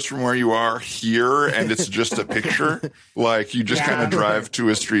 2.5 hours from where you are here, and it's just a picture. Like you just kind of drive to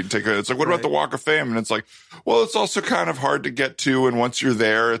a street and it's like, what about the Walk of Fame? And it's like, well, it's also kind of hard to get to. And once you're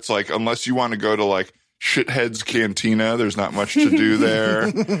there, it's like, unless you want to go to like Shithead's Cantina, there's not much to do there.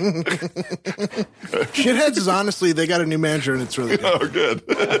 Shithead's is honestly, they got a new manager and it's really good. Oh, good.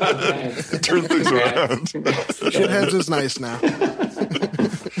 Turn things around. Shithead's is nice now.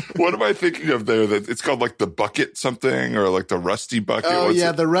 What am I thinking of there? That it's called like the bucket something, or like the Rusty Bucket. Oh,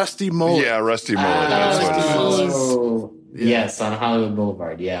 yeah, the Rusty Mullet. Yeah, Rusty Mullet. That's what it is. Oh, yes, on Hollywood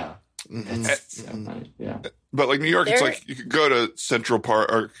Boulevard. Yeah. That's so nice. Yeah. But like New York, it's like you could go to Central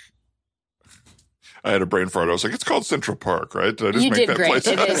Park. I had a brain fart. I was like, it's called Central Park, right? Did I just make that place?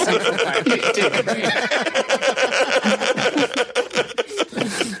 It is Central Park. You did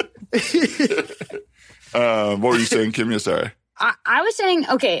great. What were you saying, Kim? Sorry. I was saying,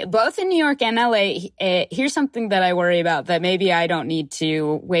 okay, both in New York and LA, here's something that I worry about that maybe I don't need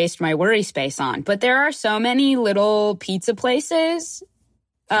to waste my worry space on. But there are so many little pizza places.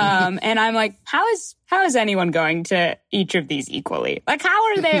 And I'm like, how is anyone going to each of these equally? Like,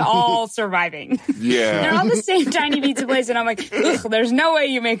 how are they all surviving? Yeah. They're all the same tiny pizza place. And I'm like, there's no way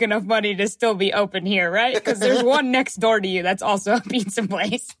you make enough money to still be open here, right? Because there's one next door to you that's also a pizza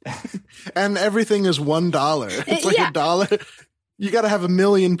place. And everything is $1. It's like $1. You got to have 1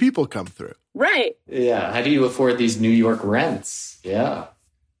 million people come through. Right. Yeah. How do you afford these New York rents? Yeah.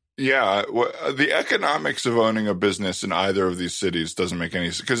 Yeah, the economics of owning a business in either of these cities doesn't make any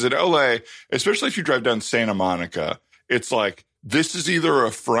sense. Because in LA, especially if you drive down Santa Monica, it's like this is either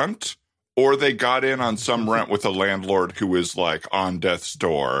a front or they got in on some rent with a landlord who is like on death's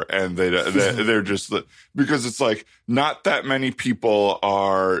door, and they're just because it's like not that many people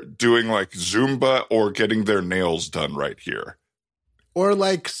are doing like Zumba or getting their nails done right here, or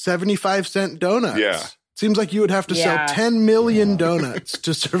like 75-cent donuts. Yeah. Seems like you would have to sell 10 million donuts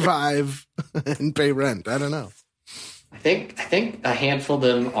to survive and pay rent. I don't know. I think a handful of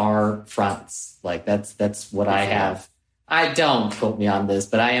them are fronts. Like that's what I have. I don't quote me on this,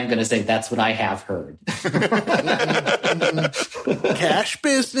 but I am going to say that's what I have heard. Cash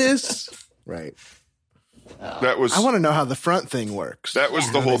business. Right. That was. I want to know how the front thing works. That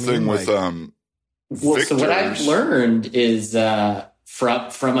was the whole thing with Well, so what I've learned is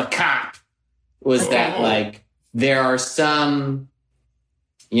from a cop was that like there are some,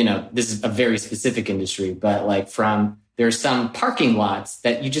 this is a very specific industry, but like there's some parking lots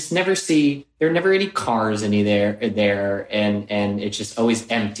that you just never see. There are never any cars there, and it's just always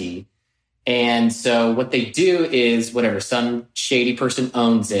empty. And so what they do is some shady person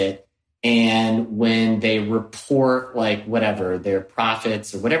owns it. And when they report like whatever their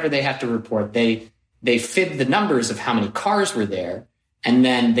profits or whatever they have to report, they they fib the numbers of how many cars were there. And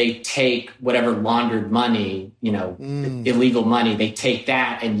then they take whatever laundered money, illegal money, they take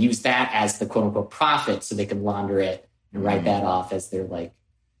that and use that as the quote unquote profit so they can launder it and write that off as their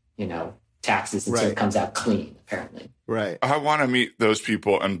taxes until it comes out clean, apparently. Right. I want to meet those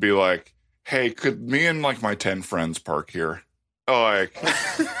people and be like, hey, could me and like my 10 friends park here? Like,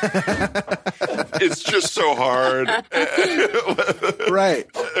 it's just so hard. Right.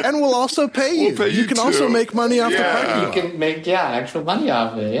 And we'll also pay you. We'll pay you can too. Also make money off the parking lot. You can make, actual money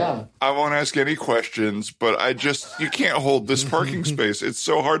off it, yeah. I won't ask any questions, but you can't hold this parking space. It's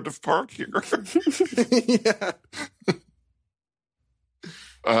so hard to park here. Yeah.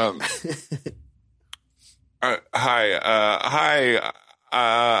 Hi.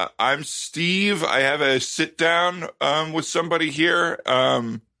 I'm Steve. I have a sit down with somebody here.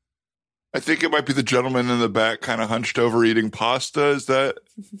 I think it might be the gentleman in the back, kind of hunched over eating pasta. Is that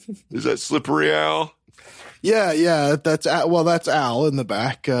Slippery Al? Yeah. That's Al in the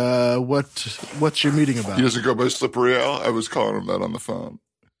back. What's your meeting about? He doesn't go by Slippery Al. I was calling him that on the phone.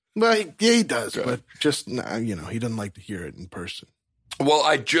 Well, he does, but just he doesn't like to hear it in person. Well,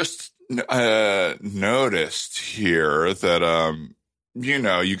 I just noticed here that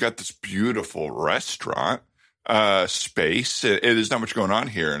you got this beautiful restaurant space. There's not much going on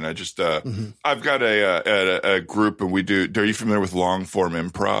here, and I just I've got a group, and we do. Are you familiar with long form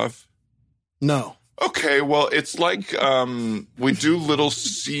improv? No. Okay, well, it's like we do little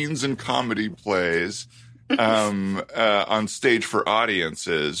scenes and comedy plays on stage for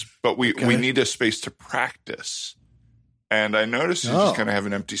audiences, but we need a space to practice. And I noticed you just kind of have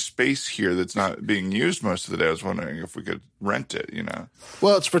an empty space here that's not being used most of the day. I was wondering if we could rent it,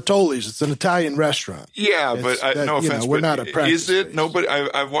 Well, it's Bertoli's. It's an Italian restaurant. Yeah, but no offense. We're not a practice Is it? space. Nobody.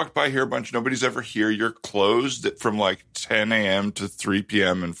 I've walked by here a bunch. Nobody's ever here. You're closed from like 10 a.m. to 3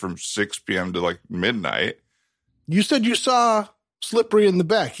 p.m. and from 6 p.m. to like midnight. You said you saw Slippery in the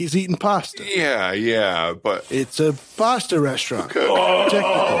back. He's eating pasta. Yeah, but It's a pasta restaurant. Okay.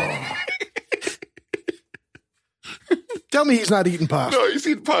 Technically. Tell me he's not eating pasta. No, he's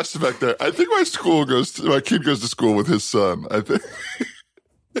eating pasta back there. I think my kid goes to school with his son. I think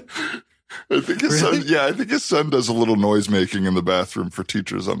his son. Yeah, I think his son does a little noise making in the bathroom for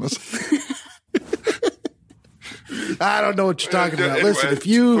teachers on this. I don't know what you're talking about. Anyway, Listen,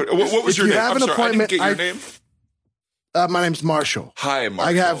 what was your name? have an appointment, I didn't get your name. My name's Marshall. Hi,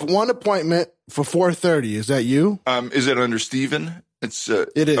 Marshall. I have one appointment for 4:30. Is that you? Is it under Stephen? It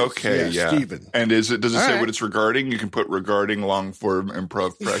is. Okay, yeah. Stephen. And does it say right. what it's regarding? You can put regarding long form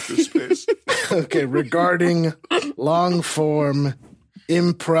improv practice space. Okay, regarding long form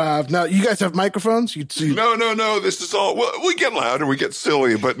improv. Now, you guys have microphones? No. This is all. Well, we get loud and we get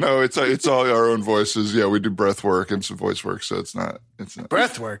silly, but no, it's all our own voices. Yeah, we do breath work and some voice work, so it's not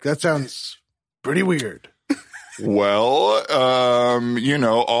breath work. That sounds pretty weird. Well, are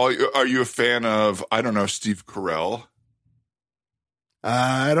you a fan of Steve Carell?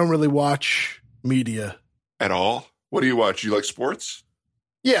 I don't really watch media at all. What do you watch? You like sports?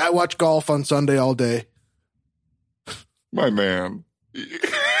 Yeah, I watch golf on Sunday all day. My man.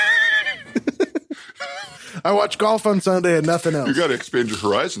 I watch golf on Sunday and nothing else. You got to expand your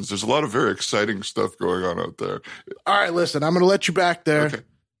horizons. There's a lot of very exciting stuff going on out there. All right, listen, I'm going to let you back there. Okay.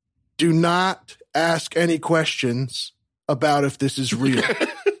 Do not ask any questions about if this is real.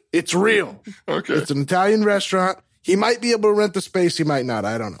 It's real. Okay. It's an Italian restaurant. He might be able to rent the space. He might not.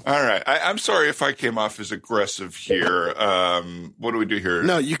 I don't know. All right. I'm sorry if I came off as aggressive here. What do we do here?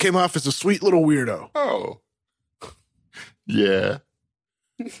 No, you came off as a sweet little weirdo. Oh. Yeah.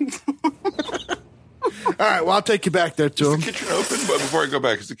 All right. Well, I'll take you back there to him. Is the kitchen open? But before I go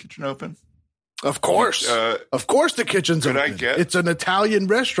back, is the kitchen open? Of course. Of course the kitchen's open. It's an Italian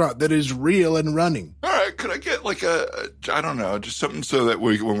restaurant that is real and running. All right. Could I get like I don't know, just something so that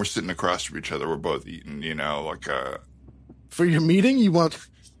when we're sitting across from each other, we're both eating, like For your meeting? You want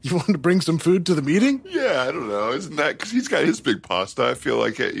to bring some food to the meeting? Yeah, I don't know. Isn't that because he's got his big pasta? I feel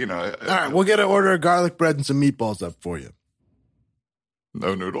like it, All right. We'll get an order of garlic bread and some meatballs up for you.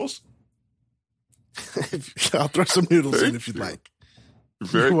 No noodles? I'll throw some noodles in if you'd like.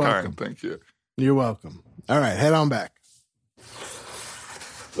 Very kind. Thank you. You're welcome. All right, head on back.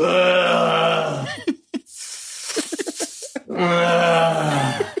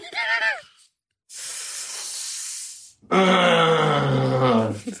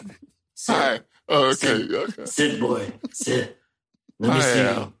 Hi. Oh, okay. Okay. Sit, boy. Sit. Let me see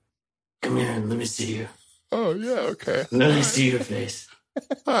you. Come here and let me see you. Oh, yeah. Okay. Let me see your face.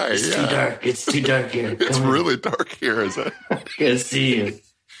 Hi. It's too dark. It's too dark here. It's really dark here, is it? I can see you.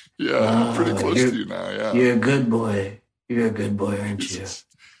 Yeah, I'm pretty close to you now. Yeah. You're a good boy. You're a good boy, aren't you?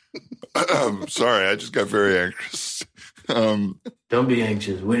 Sorry, I just got very anxious. Don't be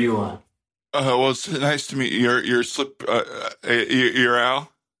anxious. What do you want? Well, it's nice to meet you. You're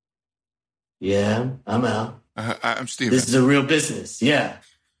Al? Yeah, I'm Al. I'm Steven. This is a real business. Yeah.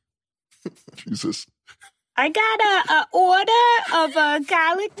 Jesus. I got a order of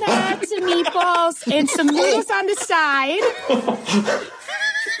garlic nuts and meatballs and some noodles on the side.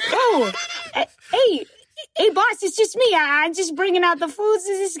 Oh, hey, boss, it's just me. I'm just bringing out the foods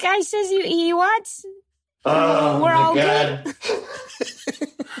that this guy says he wants. Oh, we're all God. Good.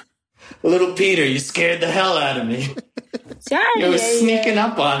 Little Peter, you scared the hell out of me. Sorry. You were sneaking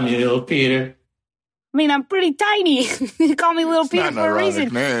up on me, little Peter. I mean, I'm pretty tiny. You call me Little Peter for a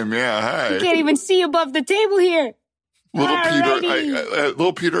reason. Name, yeah. Hi. You can't even see above the table here.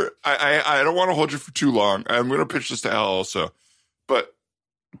 Little Peter, I don't want to hold you for too long. I'm going to pitch this to Al also. But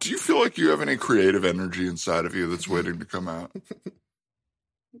do you feel like you have any creative energy inside of you that's waiting to come out?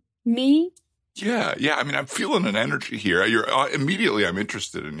 Me? Yeah. I mean, I'm feeling an energy here. Immediately, I'm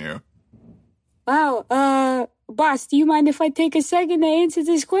interested in you. Wow. Boss, do you mind if I take a second to answer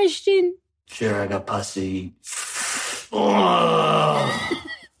this question? Sure, I got pussy. Oh.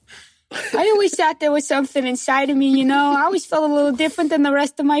 I always thought there was something inside of me, you know. I always felt a little different than the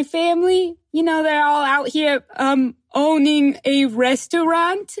rest of my family. You know, they're all out here owning a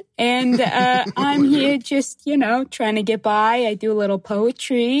restaurant, and I'm here just, you know, trying to get by. I do a little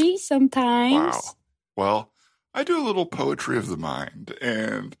poetry sometimes. Wow. Well, I do a little poetry of the mind,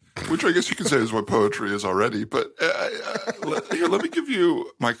 and which I guess you could say is what poetry is already. But here, let me give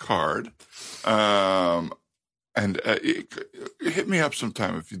you my card. And hit me up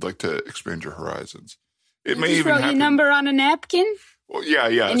sometime if you'd like to expand your horizons. It may even wrote your number on a napkin? Well, yeah.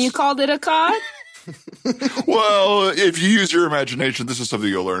 And you called it a card? Well, if you use your imagination, this is something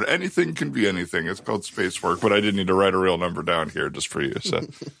you'll learn. Anything can be anything. It's called space work, but I did need to write a real number down here just for you. So,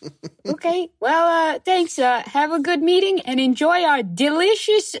 okay. Well, thanks. Have a good meeting and enjoy our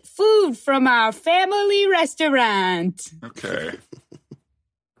delicious food from our family restaurant. Okay.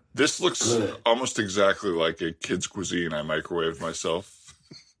 This looks almost exactly like a kid's cuisine I microwaved myself.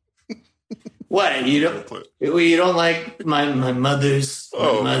 What, you don't like my mother's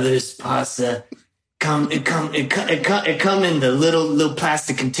pasta? It come in the little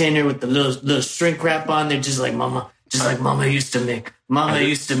plastic container with the little shrink wrap on there, just like Mama used to make. Mama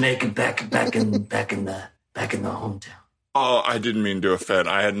used to make it back in the hometown. Oh, I didn't mean to offend.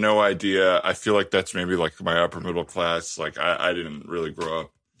 I had no idea. I feel like that's maybe like my upper middle class. Like I didn't really grow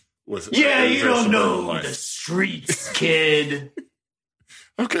up with. Yeah, you don't know the streets, kid.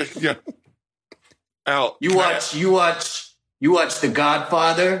 Okay, yeah. Al, you watch The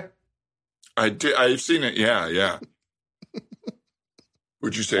Godfather? I did. I've seen it. Yeah.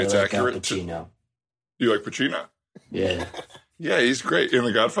 Would you say it's accurate? Al Pacino. You like Pacino? Yeah. Yeah, he's great in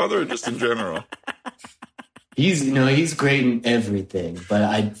The Godfather, or just in general. He's great in everything. But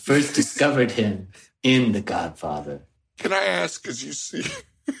I first discovered him in The Godfather. Can I ask? Because you see,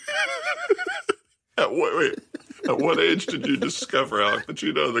 at what age did you discover Al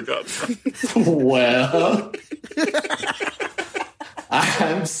Pacino, The Godfather? Well,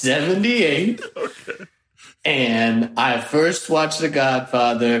 I'm 78. Okay. And I first watched The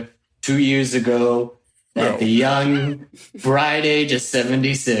Godfather 2 years ago at the young, bright age of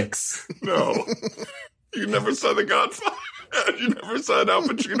 76. No. You never saw The Godfather? You never saw an Al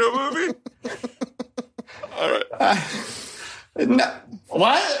Pacino movie? All right. No,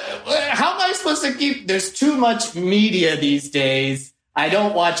 what? How am I supposed to keep? There's too much media these days. I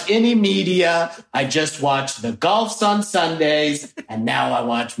don't watch any media. I just watch the golfs on Sundays, and now I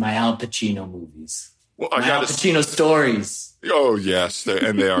watch my Al Pacino movies. Well, Al Pacino stories. Oh, yes,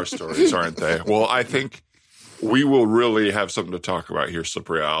 and they are stories, aren't they? Well, I think we will really have something to talk about here,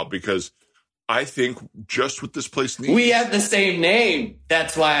 Slippery Al, because I think just what this place needs. We have the same name.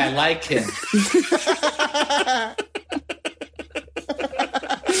 That's why I like him.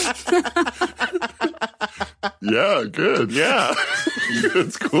 Yeah, good. Yeah.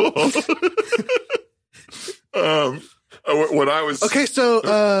 It's cool. When I was okay,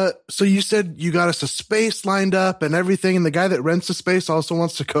 so you said you got us a space lined up and everything, and the guy that rents the space also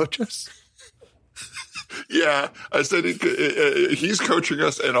wants to coach us. Yeah, I said he's coaching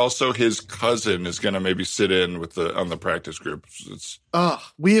us, and also his cousin is going to maybe sit in on the practice group.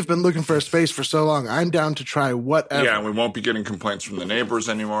 We have been looking for a space for so long. I'm down to try whatever. Yeah, and we won't be getting complaints from the neighbors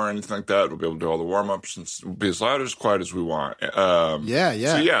anymore or anything like that. We'll be able to do all the warm ups and we'll be as loud or as quiet as we want. Yeah.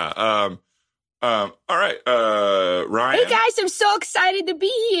 So yeah. All right, Ryan. Hey guys, I'm so excited to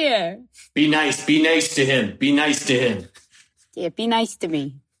be here. Be nice to him. Be nice to him. Yeah, be nice to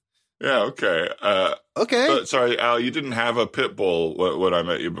me. Yeah, okay. Okay. Sorry, Al, you didn't have a pit bull when I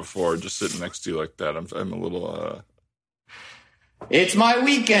met you before, just sitting next to you like that. I'm a little... It's my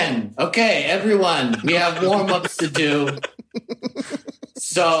weekend. Okay, everyone, we have warm-ups to do.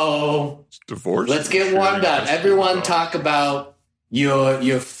 So Divorce. Let's get warmed up. Everyone talk about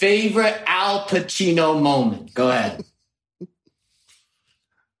your favorite Al Pacino moment. Go ahead.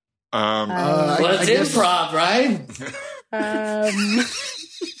 Let's improv, right?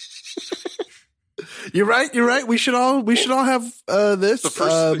 You're right. We should all have this. The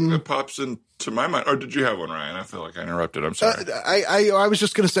first thing that pops into my mind, or did you have one, Ryan? I feel like I interrupted. I'm sorry. I was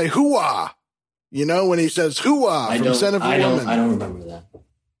just going to say hoo-ah. You know, when he says hoo-ah from Son of a Woman. I don't remember that.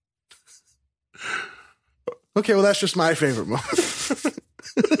 Okay, well, that's just my favorite moment.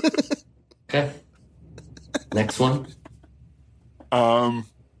 Okay. Next one.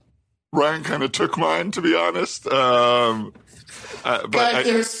 Ryan kind of took mine, to be honest. But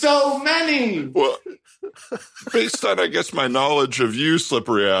there's so many. Well, based on, I guess, my knowledge of you,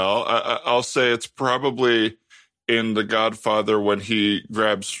 Slippery Al, I'll say it's probably in The Godfather when he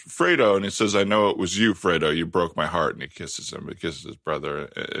grabs Fredo and he says, "I know it was you, Fredo. You broke my heart." And he kisses him. He kisses his brother,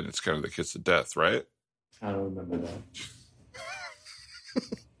 and it's kind of the kiss of death, right? I don't remember that.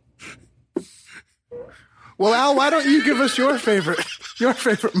 Well, Al, why don't you give us your favorite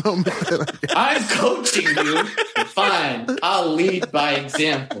moment? I'm coaching you. Fine. I'll lead by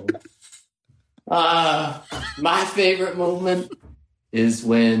example. My favorite moment is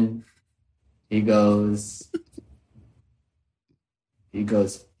when he goes,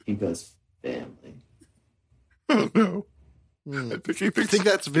 family. Oh, no. I think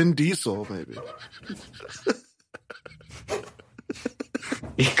that's Vin Diesel, maybe.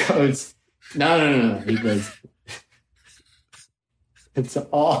 He goes, no. He goes, it's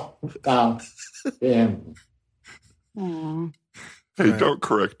all about family. Aww. Hey, don't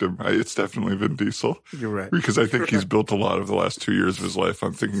correct him. It's definitely Vin Diesel. You're right. Because I think he's built a lot of the last 2 years of his life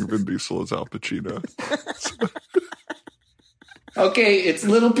on thinking Vin Diesel is Al Pacino. Okay, it's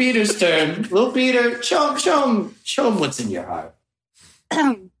Little Peter's turn. Little Peter, show him what's in your heart.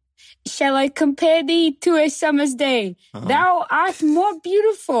 Shall I compare thee to a summer's day? Thou art more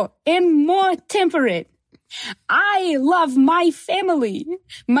beautiful and more temperate. I love my family.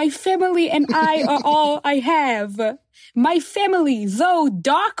 My family and I are all I have. My family, though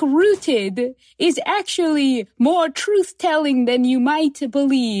dark-rooted, is actually more truth-telling than you might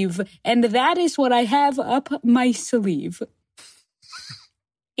believe, and that is what I have up my sleeve.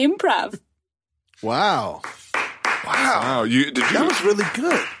 Improv. Wow. Wow. That was really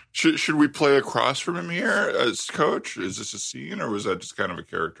good. Should we play across from him here as coach? Is this a scene, or was that just kind of a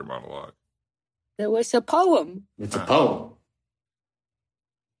character monologue? There was a poem. It's a poem.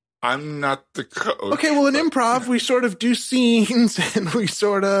 I'm not the coach. Okay, well, in improv, we sort of do scenes and we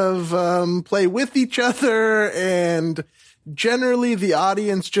sort of play with each other, and generally the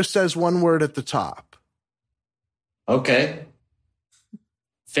audience just says one word at the top. Okay.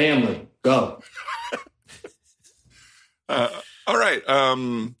 Family, go. All right.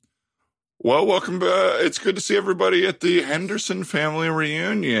 Well, welcome. It's good to see everybody at the Henderson family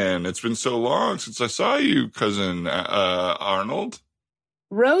reunion. It's been so long since I saw you, cousin Arnold.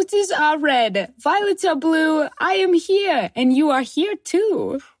 Roses are red, violets are blue. I am here, and you are here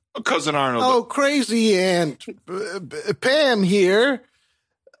too. Cousin Arnold. Oh, crazy Aunt Pam here.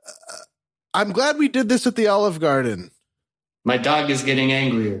 I'm glad we did this at the Olive Garden. My dog is getting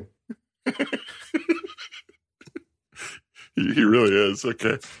angrier. He really is.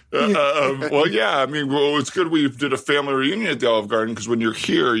 Okay. Well, yeah. I mean, it's good we did a family reunion at the Olive Garden because when you're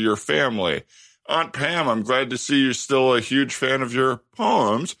here, you're family. Aunt Pam, I'm glad to see you're still a huge fan of your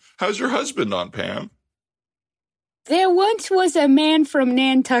poems. How's your husband, Aunt Pam? There once was a man from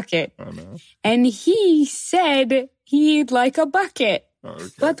Nantucket, and he said he'd like a bucket. Okay.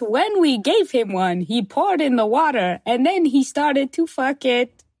 But when we gave him one, he poured in the water, and then he started to fuck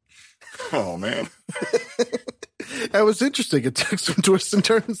it. Oh, man. That was interesting. It took some twists and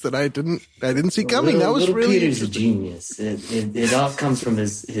turns that I didn't see coming. That was really Peter's a genius. It all comes from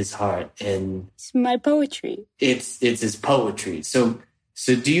his heart, and it's my poetry. It's his poetry. So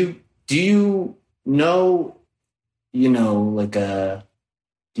do you know? Like a.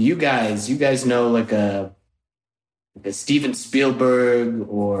 Do you guys know like a Steven Spielberg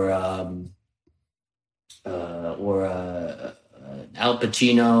or Al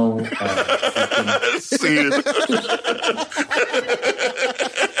Pacino.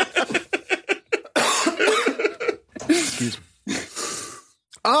 Excuse me.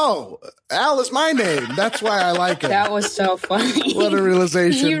 Oh, Al is my name. That's why I like it. That was so funny. What a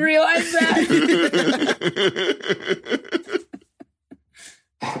realization. You realize that?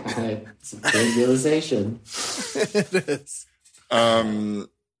 It's a big realization. It is.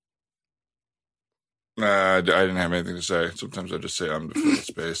 I didn't have anything to say. Sometimes I just say I'm to fill the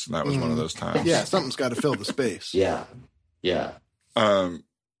space, and that was one of those times. Yeah, something's got to fill the space. Yeah. I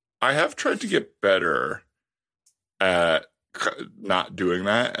have tried to get better at not doing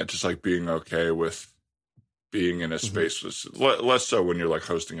that, at just like being okay with being in a space with less so when you're like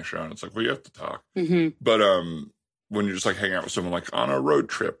hosting a show and it's like, well, you have to talk. But when you're just like hanging out with someone like on a road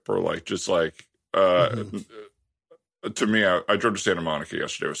trip or like just like to me, I drove to Santa Monica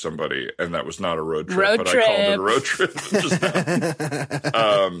yesterday with somebody, and that was not a road trip, but I called it a road trip just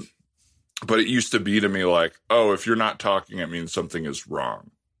now. But it used to be to me like, oh, if you're not talking, it means something is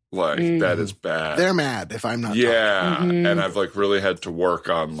wrong. Like, that is bad. They're mad if I'm not talking. Yeah. And I've like really had to work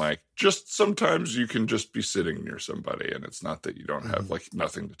on like, just sometimes you can just be sitting near somebody, and it's not that you don't have like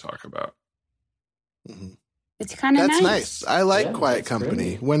nothing to talk about. It's kind of nice. That's nice. I like quiet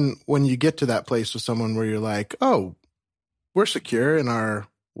company. Great. When you get to that place with someone where you're like, oh, we're secure in our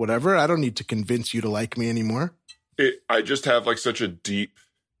whatever. I don't need to convince you to like me anymore. I just have like such a deep,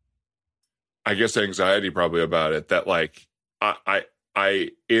 I guess, anxiety probably about it that like I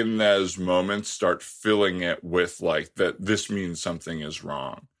in those moments start filling it with like that this means something is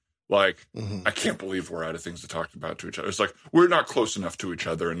wrong. Like, I can't believe we're out of things to talk about to each other. It's like, we're not close enough to each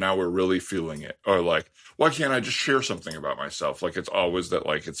other, and now we're really feeling it. Or like, why can't I just share something about myself? Like, it's always that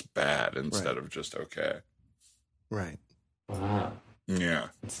like it's bad instead of just okay. Right. Wow. Yeah.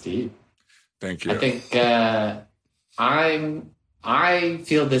 That's deep. Thank you. I think I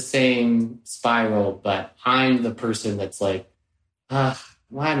feel the same spiral, but I'm the person that's like, why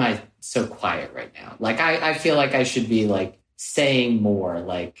am I so quiet right now? Like, I feel like I should be like saying more.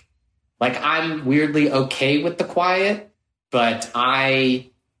 Like I'm weirdly okay with the quiet, but I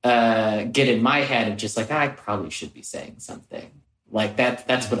get in my head of just like, I probably should be saying something. Like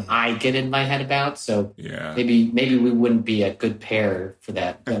that's what I get in my head about. So yeah, maybe we wouldn't be a good pair for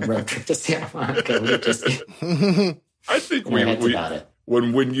that road trip to Santa Monica. We just I think about it.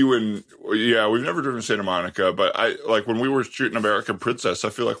 When you and we've never driven to Santa Monica, but I like when we were shooting American Princess, I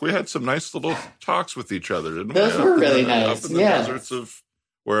feel like we had some nice little talks with each other, didn't we? Those were really nice. Up in the deserts of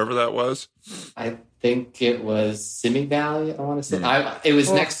wherever that was. I think it was Simi Valley. I want to say it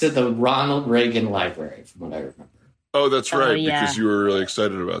was next to the Ronald Reagan Library, from what I remember. Oh, that's right, because you were really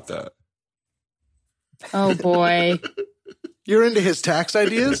excited about that. Oh boy, you're into his tax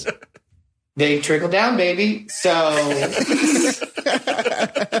ideas. They trickle down, baby. So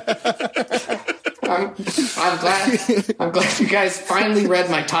I'm glad you guys finally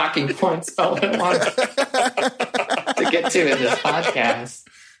read my talking points. All I wanted to get to in this podcast.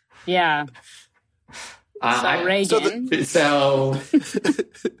 Yeah. So Reagan.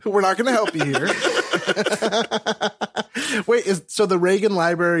 We're not going to help you here. Wait, so the Reagan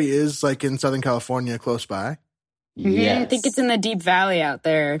Library is like in Southern California, close by? Yes. I think it's in the Deep Valley out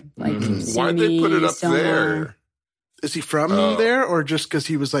there. Like, why'd they put it up there? Is he from there, or just because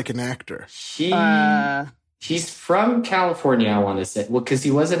he was like an actor? He's from California, I want to say. Well, because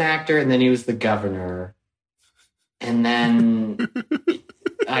he was an actor, and then he was the governor, and then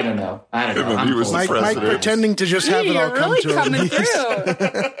I don't know. Mike pretending to just have it all come really to coming him. through.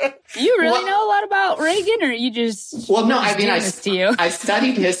 You really know a lot about Reagan, or you just? Well, no. I mean, I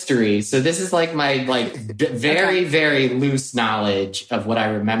studied history, so this is like my very very loose knowledge of what I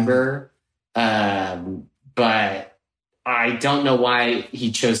remember. But I don't know why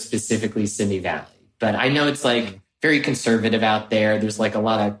he chose specifically Simi Valley. But I know it's like very conservative out there. There's like a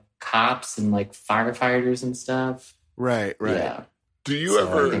lot of cops and like firefighters and stuff. Right. Yeah. Do you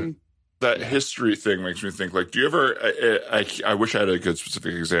ever, that history thing makes me think, like, do you ever, I wish I had a good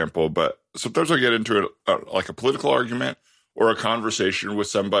specific example, but sometimes I get into like a political argument or a conversation with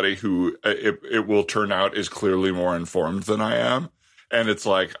somebody who it will turn out is clearly more informed than I am. And it's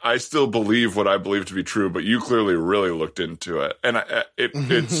like, I still believe what I believe to be true, but you clearly really looked into it. And it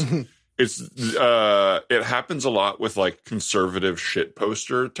happens a lot with like conservative shit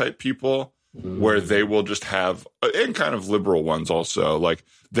poster type people. Where they will just have, and kind of liberal ones also, like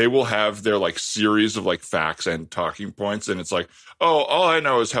they will have their like series of like facts and talking points, and it's like, oh, all I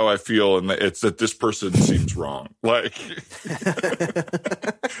know is how I feel, and it's that this person seems wrong. Like,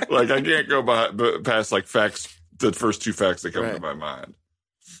 like I can't go past like facts, the first two facts that come to my mind.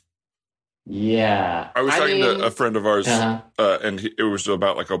 Yeah, I was talking to a friend of ours, and it was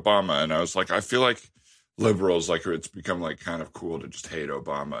about like Obama, and I was like, I feel like liberals, like, it's become like kind of cool to just hate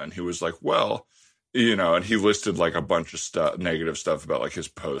Obama. And he was like, well, you know, and he listed like a bunch of negative stuff about like his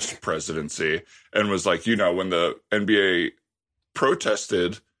post presidency, and was like, you know, when the NBA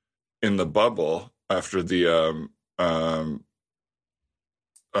protested in the bubble after the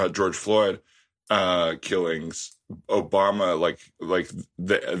George Floyd killings, Obama, like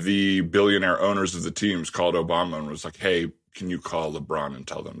the billionaire owners of the teams called Obama and was like, "Hey, can you call LeBron and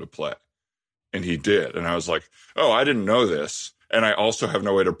tell them to play?" And he did. And I was like, "Oh, I didn't know this." And I also have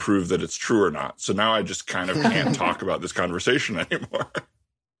no way to prove that it's true or not. So now I just kind of can't talk about this conversation anymore.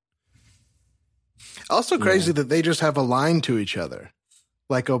 Also crazy that they just have a line to each other.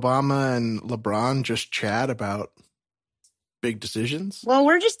 Like Obama and LeBron just chat about big decisions. Well,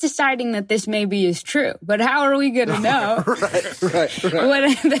 we're just deciding that this maybe is true, but how are we going to know right.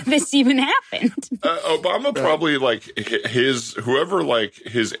 that this even happened? Obama probably like whoever like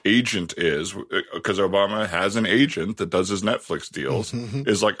his agent is, because Obama has an agent that does his Netflix deals,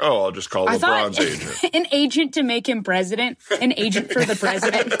 is like, "Oh, I'll just call LeBron's agent." An agent to make him president, an agent for the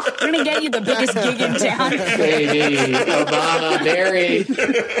president. We're going to get you the biggest gig in town. Baby, Obama, Barry.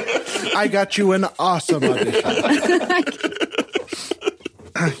 I got you an awesome audition.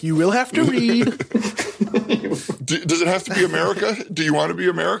 You will have to read. Does it have to be America? Do you want to be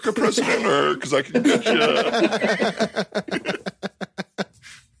America president, or because I can get you?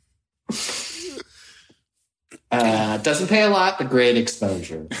 Doesn't pay a lot, but great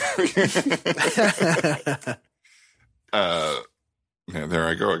exposure. Yeah, there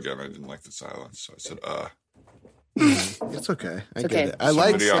I go again. I didn't like the silence, so I said, It's okay. I okay. get it.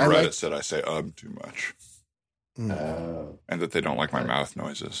 Somebody on Reddit said I say too much. And that they don't like my mouth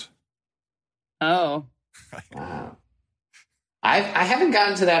noises. Oh. Wow. I haven't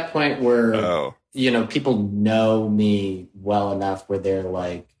gotten to that point where, people know me well enough where they're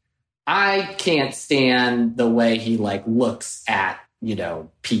like, I can't stand the way he like looks at,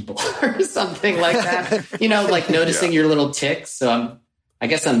 people or something like that, like noticing your little ticks. So I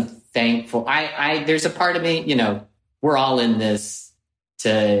guess I'm thankful. There's a part of me, we're all in this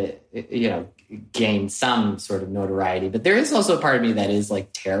to, gain some sort of notoriety, but there is also a part of me that is like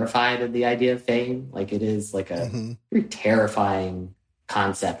terrified of the idea of fame. Like it is like a very terrifying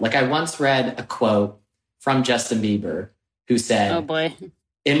concept. Like I once read a quote from Justin Bieber who said, "Oh boy."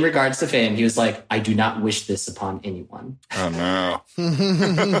 In regards to fame, he was like, "I do not wish this upon anyone." Oh no.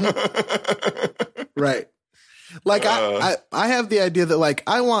 Right. Like I have the idea that like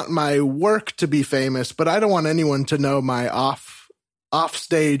I want my work to be famous, but I don't want anyone to know my off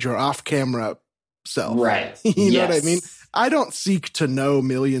stage or off camera self. Right. You know what I mean? I don't seek to know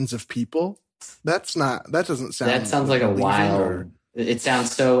millions of people. That doesn't sound. That sounds like a wild. It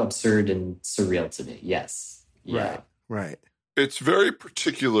sounds so absurd and surreal to me. Yes. Yeah. Right. It's very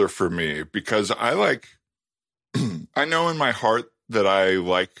particular for me because I I know in my heart that I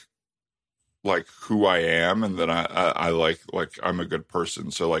like who I am and that I like I'm a good person.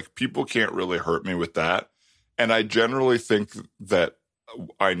 So like people can't really hurt me with that. And I generally think that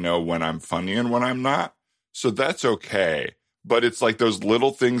I know when I'm funny and when I'm not. So that's okay. But it's like those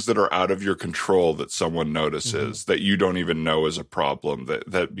little things that are out of your control that someone notices that you don't even know is a problem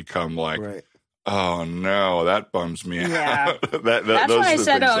that become like, oh no, that bums me out. That's why I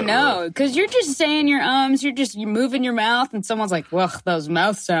said, oh no, because you're just saying your ums, you're moving your mouth, and someone's like, well, those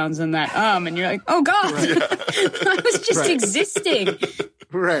mouth sounds and that and you're like, oh God, I was just existing.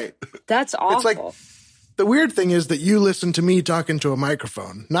 Right. That's awful. It's like, the weird thing is that you listen to me talking to a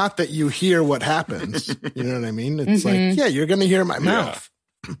microphone, not that you hear what happens. You know what I mean? It's like, yeah, you're going to hear my mouth.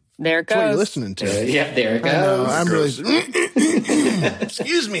 There it goes. That's what you're listening to. There it goes. I'm really.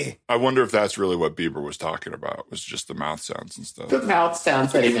 Excuse me. I wonder if that's really what Bieber was talking about. Was just the mouth sounds and stuff. The mouth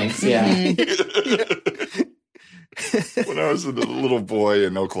sounds that he makes. Yeah. When I was a little boy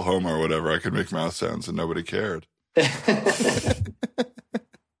in Oklahoma or whatever, I could make mouth sounds and nobody cared.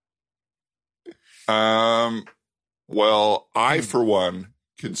 Well, I, for one,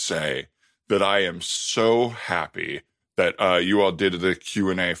 can say that I am so happy that you all did the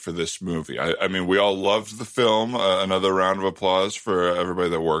Q&A for this movie. I mean, we all loved the film. Another round of applause for everybody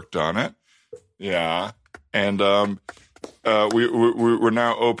that worked on it. Yeah. And we're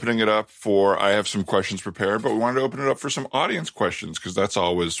now opening it up for, I have some questions prepared, but we wanted to open it up for some audience questions because that's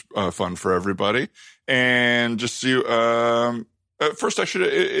always fun for everybody. And just see, first I should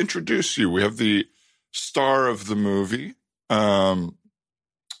introduce you. We have the star of the movie.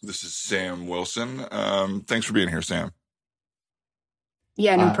 This is Sam Wilson. Thanks for being here, Sam.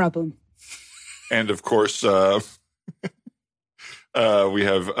 Yeah, no problem. And of course, we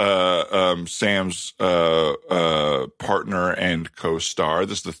have Sam's partner and co-star.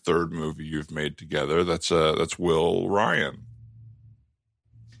 This is the third movie you've made together. That's Will Ryan.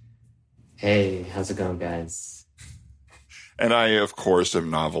 Hey, how's it going, guys? And I, of course, am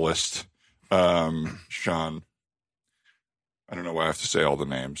novelist Sean. I don't know why I have to say all the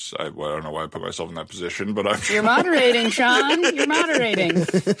names. I don't know why I put myself in that position, but You're moderating, Sean. You're moderating.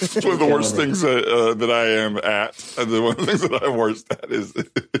 It's one of the worst things that I am at. And one of the things that I'm worst at is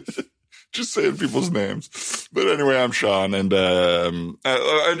just saying people's names. But anyway, I'm Sean, and I want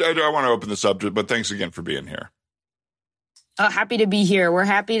to open the subject, but thanks again for being here. Happy to be here. We're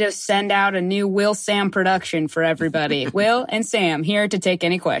happy to send out a new Will Sam production for everybody. Will and Sam here to take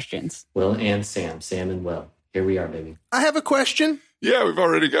any questions. Will and Sam. Sam and Will. Here we are, baby. I have a question. Yeah, we've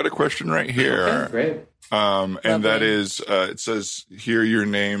already got a question right here. Okay, great. And that is, it says here your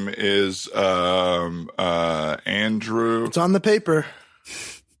name is Andrew. It's on the paper.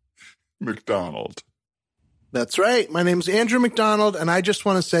 McDonald. That's right. My name's Andrew McDonald, and I just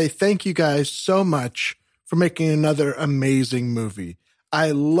want to say thank you guys so much for making another amazing movie.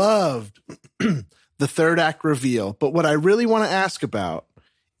 I loved the third act reveal, but what I really want to ask about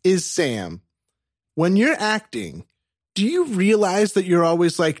is, Sam, when you're acting, do you realize that you're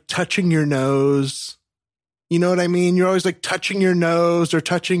always like touching your nose? You know what I mean? You're always like touching your nose or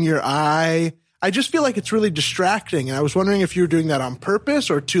touching your eye. I just feel like it's really distracting. And I was wondering if you were doing that on purpose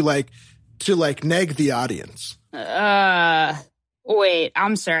or to neg the audience. Wait,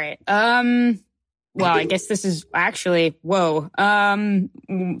 I'm sorry. Well, I guess this is actually, whoa.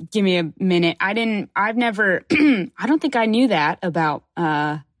 Give me a minute. I don't think I knew that about,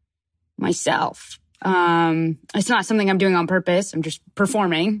 myself. It's not something I'm doing on purpose. I'm just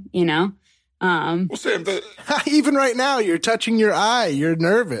performing, you know? Well, Sam, even right now, you're touching your eye. You're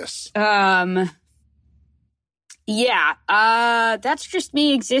nervous. Yeah, that's just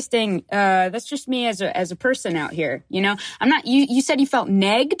me existing. That's just me as a person out here. You know, I'm not, you said you felt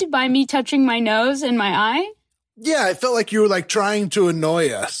negged by me touching my nose and my eye? Yeah, I felt like you were like trying to annoy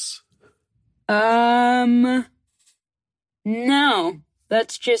us. No,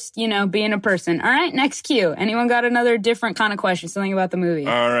 that's just, you know, being a person. All right, next cue. Anyone got another different kind of question? Something about the movie?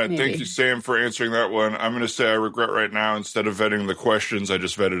 All right. Maybe. Thank you, Sam, for answering that one. I'm going to say I regret right now, instead of vetting the questions, I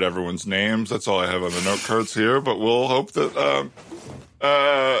just vetted everyone's names. That's all I have on the note cards here. But we'll hope that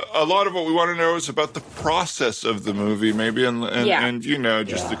a lot of what we want to know is about the process of the movie, maybe, and you know,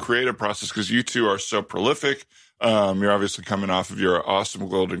 just the creative process, because you two are so prolific. You're obviously coming off of your awesome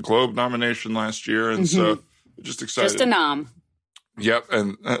Golden Globe nomination last year, and so just excited. Just a nom. Yep,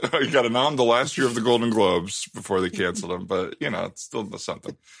 and you got a nom the last year of the Golden Globes before they canceled them, but, you know, it's still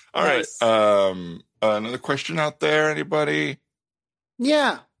something. All nice. Right, another question out there, anybody?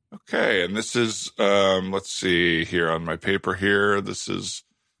 Yeah. Okay, and this is, let's see here on my paper here. This is,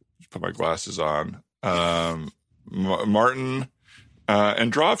 put my glasses on, Martin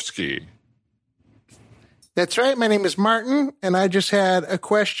Androvsky. That's right. My name is Martin, and I just had a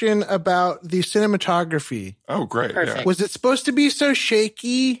question about the cinematography. Oh, great. Perfect. Yeah. Was it supposed to be so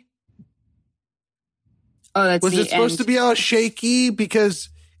shaky? Oh, that's Was the it supposed end. to be all shaky? Because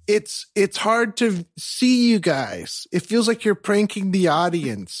it's hard to see you guys. It feels like you're pranking the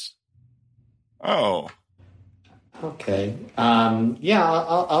audience. Oh. Okay. Yeah,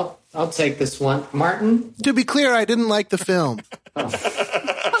 I'll take this one. Martin? To be clear, I didn't like the film.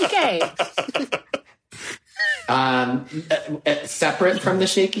 Okay. Separate from the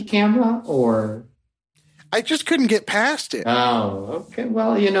shaky camera, or? I just couldn't get past it. Oh, okay.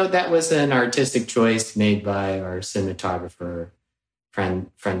 Well, you know, that was an artistic choice made by our cinematographer,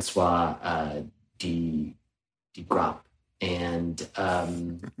 Francois de Gropp. And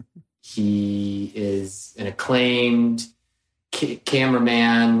he is an acclaimed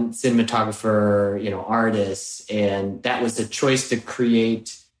cameraman, cinematographer, you know, artist. And that was a choice to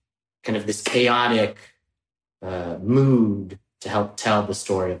create kind of this chaotic mood to help tell the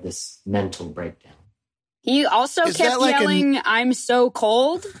story of this mental breakdown. He also kept like yelling, "I'm so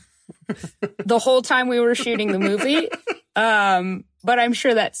cold," the whole time we were shooting the movie. But I'm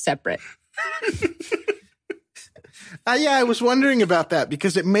sure that's separate. Yeah, I was wondering about that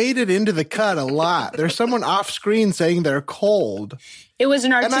because it made it into the cut a lot. There's someone off screen saying they're cold. It was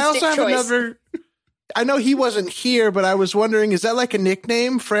an artistic And I also have choice. another. I know he wasn't here, but I was wondering, is that like a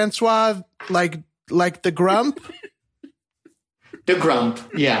nickname, Francois? Like the Grump? The Grump,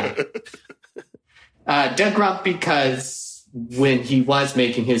 yeah. The Grump, because when he was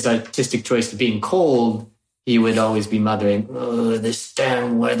making his artistic choice of being cold, he would always be muttering, "Oh, this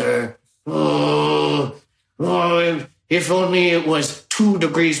damn weather. Oh, if only it was 2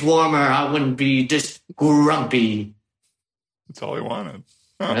 degrees warmer, I wouldn't be this grumpy." That's all he wanted.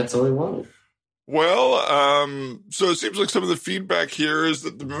 Huh. That's all he wanted. Well, so it seems like some of the feedback here is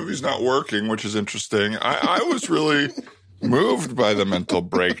that the movie's not working, which is interesting. I was really moved by the mental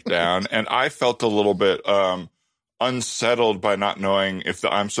breakdown, and I felt a little bit unsettled by not knowing if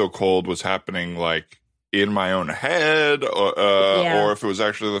the "I'm so cold" was happening like in my own head or if it was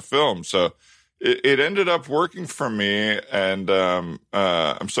actually the film. So it ended up working for me. And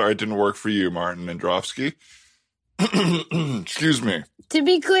I'm sorry it didn't work for you, Martin Androfsky. Excuse me. To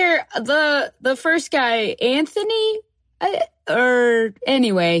be clear, the first guy, Anthony,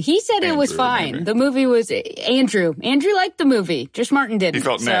 anyway, he said Andrew, it was fine. Maybe. The movie was Andrew. Andrew liked the movie. Just Martin didn't. He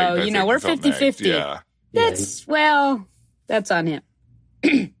felt so, nagged. We're 50-50. Yeah. That's on him.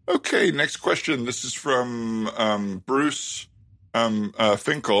 Okay, next question. This is from Bruce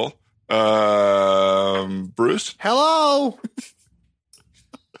Finkel. Bruce? Hello.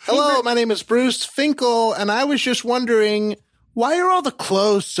 Hello, my name is Bruce Finkel, and I was just wondering, why are all the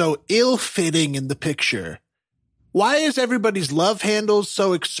clothes so ill-fitting in the picture? Why is everybody's love handles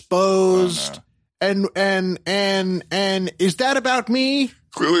so exposed? And is that about me?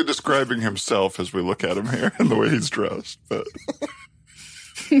 Clearly describing himself as we look at him here and the way he's dressed. But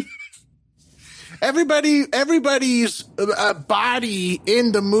everybody's body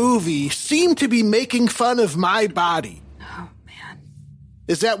in the movie seemed to be making fun of my body. Oh man,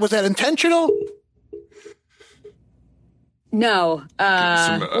 was that intentional? No,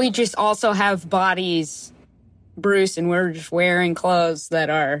 we just also have bodies, Bruce, and we're just wearing clothes that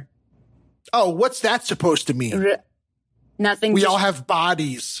are. Oh, what's that supposed to mean? Nothing. We all have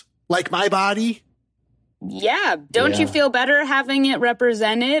bodies, like my body. Yeah, don't you feel better having it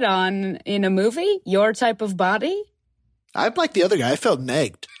represented in a movie? Your type of body? I'm like the other guy. I felt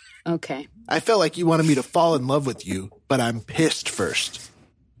negged. Okay. I felt like you wanted me to fall in love with you, but I'm pissed first.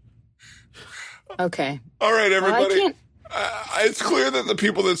 Okay. All right, everybody. Well, it's clear that the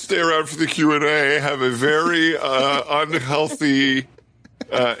people that stay around for the Q&A have a very unhealthy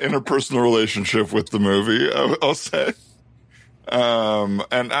interpersonal relationship with the movie, I'll say.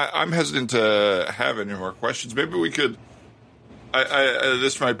 And I'm hesitant to have any more questions. Maybe we could.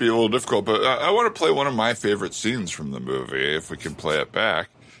 This might be a little difficult, but I want to play one of my favorite scenes from the movie. If we can play it back.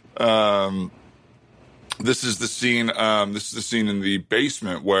 This is the scene. This is the scene in the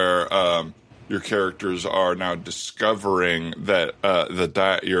basement where your characters are now discovering that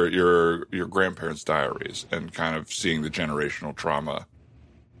your grandparents' diaries and kind of seeing the generational trauma.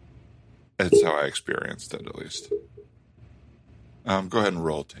 That's how I experienced it, at least. Go ahead and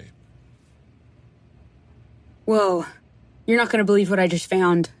roll tape. Whoa. You're not going to believe what I just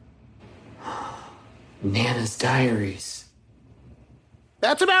found. Nana's diaries.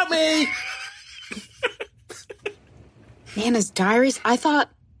 That's about me. Nana's diaries? I thought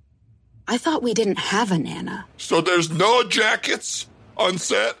we didn't have a Nana. So there's no jackets on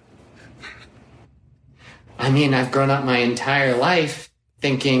set? I mean, I've grown up my entire life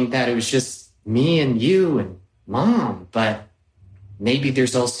thinking that it was just me and you and Mom, but maybe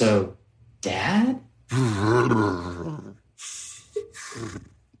there's also Dad?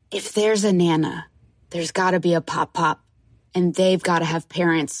 If there's a Nana, there's got to be a Pop-Pop, and they've got to have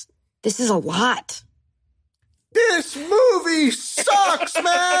parents. This is a lot. This movie sucks,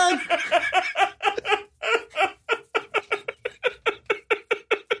 man!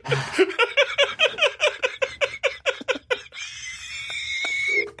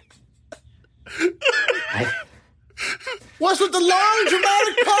 Wasn't the long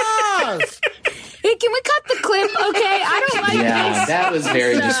dramatic pause? Hey, can we cut the clip? Okay, I don't like this. Yeah, that was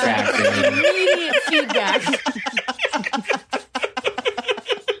very distracting. Immediate feedback.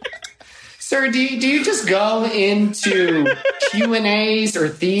 Sir, do you just go into Q&As or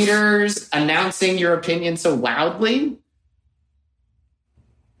theaters announcing your opinion so loudly?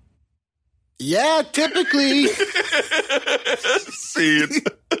 Yeah, typically. Scene.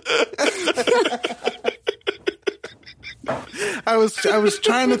 I was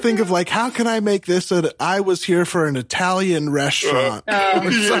trying to think of like, how can I make this I was here for an Italian restaurant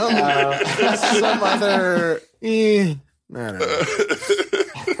or some other. I don't know.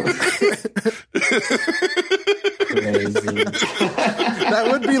 Crazy. That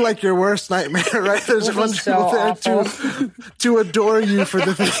would be like your worst nightmare, right? There's a bunch of people there to adore you for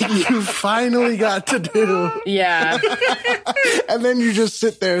the thing you finally got to do. Yeah. And then you just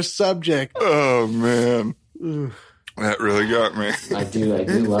sit there subject. Oh, man. That really got me. I do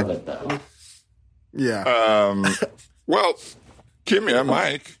love it, though. Yeah. Well, Kimya,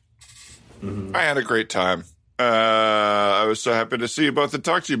 Mike, I had a great time. I was so happy to see you both and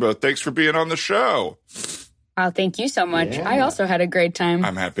talk to you both. Thanks for being on the show. Oh, thank you so much. Yeah. I also had a great time.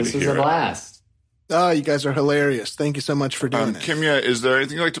 I'm happy This to was hear a blast. Oh, you guys are hilarious. Thank you so much for doing it. it. Kimya, is there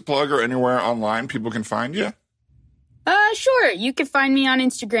anything you'd like to plug or anywhere online people can find you? Sure. You can find me on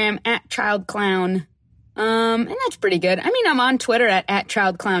Instagram @childclown. And that's pretty good. I mean, I'm on Twitter @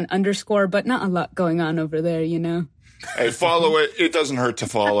 childclown_, but not a lot going on over there, you know? Hey, follow it. It doesn't hurt to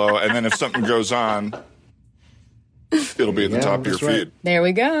follow. And then if something goes on, It'll be at the top of your feed. There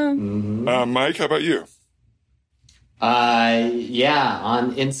we go. Mike, how about you? On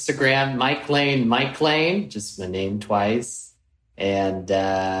Instagram, Mike Lane, just my name twice, and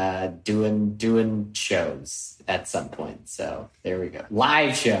doing shows at some point. So there we go.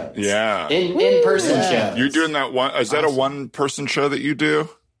 Live shows. Yeah. In-person shows. You're doing that one. Is that a one-person show that you do?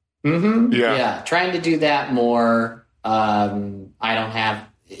 Mm-hmm. Yeah. Trying to do that more. I don't have,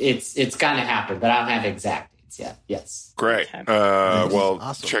 it's going to happen, but I don't have exact dates yet. Yes. Great.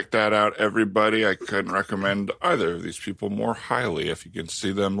 Awesome. Check that out, everybody. I couldn't recommend either of these people more highly if you can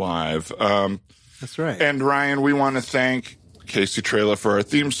see them live. That's right. And Ryan, we want to thank Casey Trela for our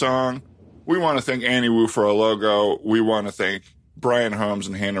theme song. We want to thank Annie Wu for our logo. We want to thank Brian Holmes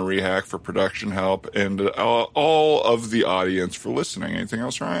and Hannah Rehack for production help, and all of the audience for listening. Anything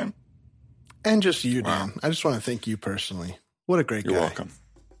else, Ryan? And just you, Dan. I just want to thank you personally. What a great guy. You're welcome.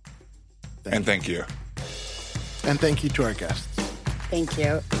 Thank you. And thank you to our guests. Thank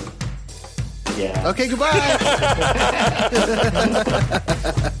you. Yeah. Okay, goodbye.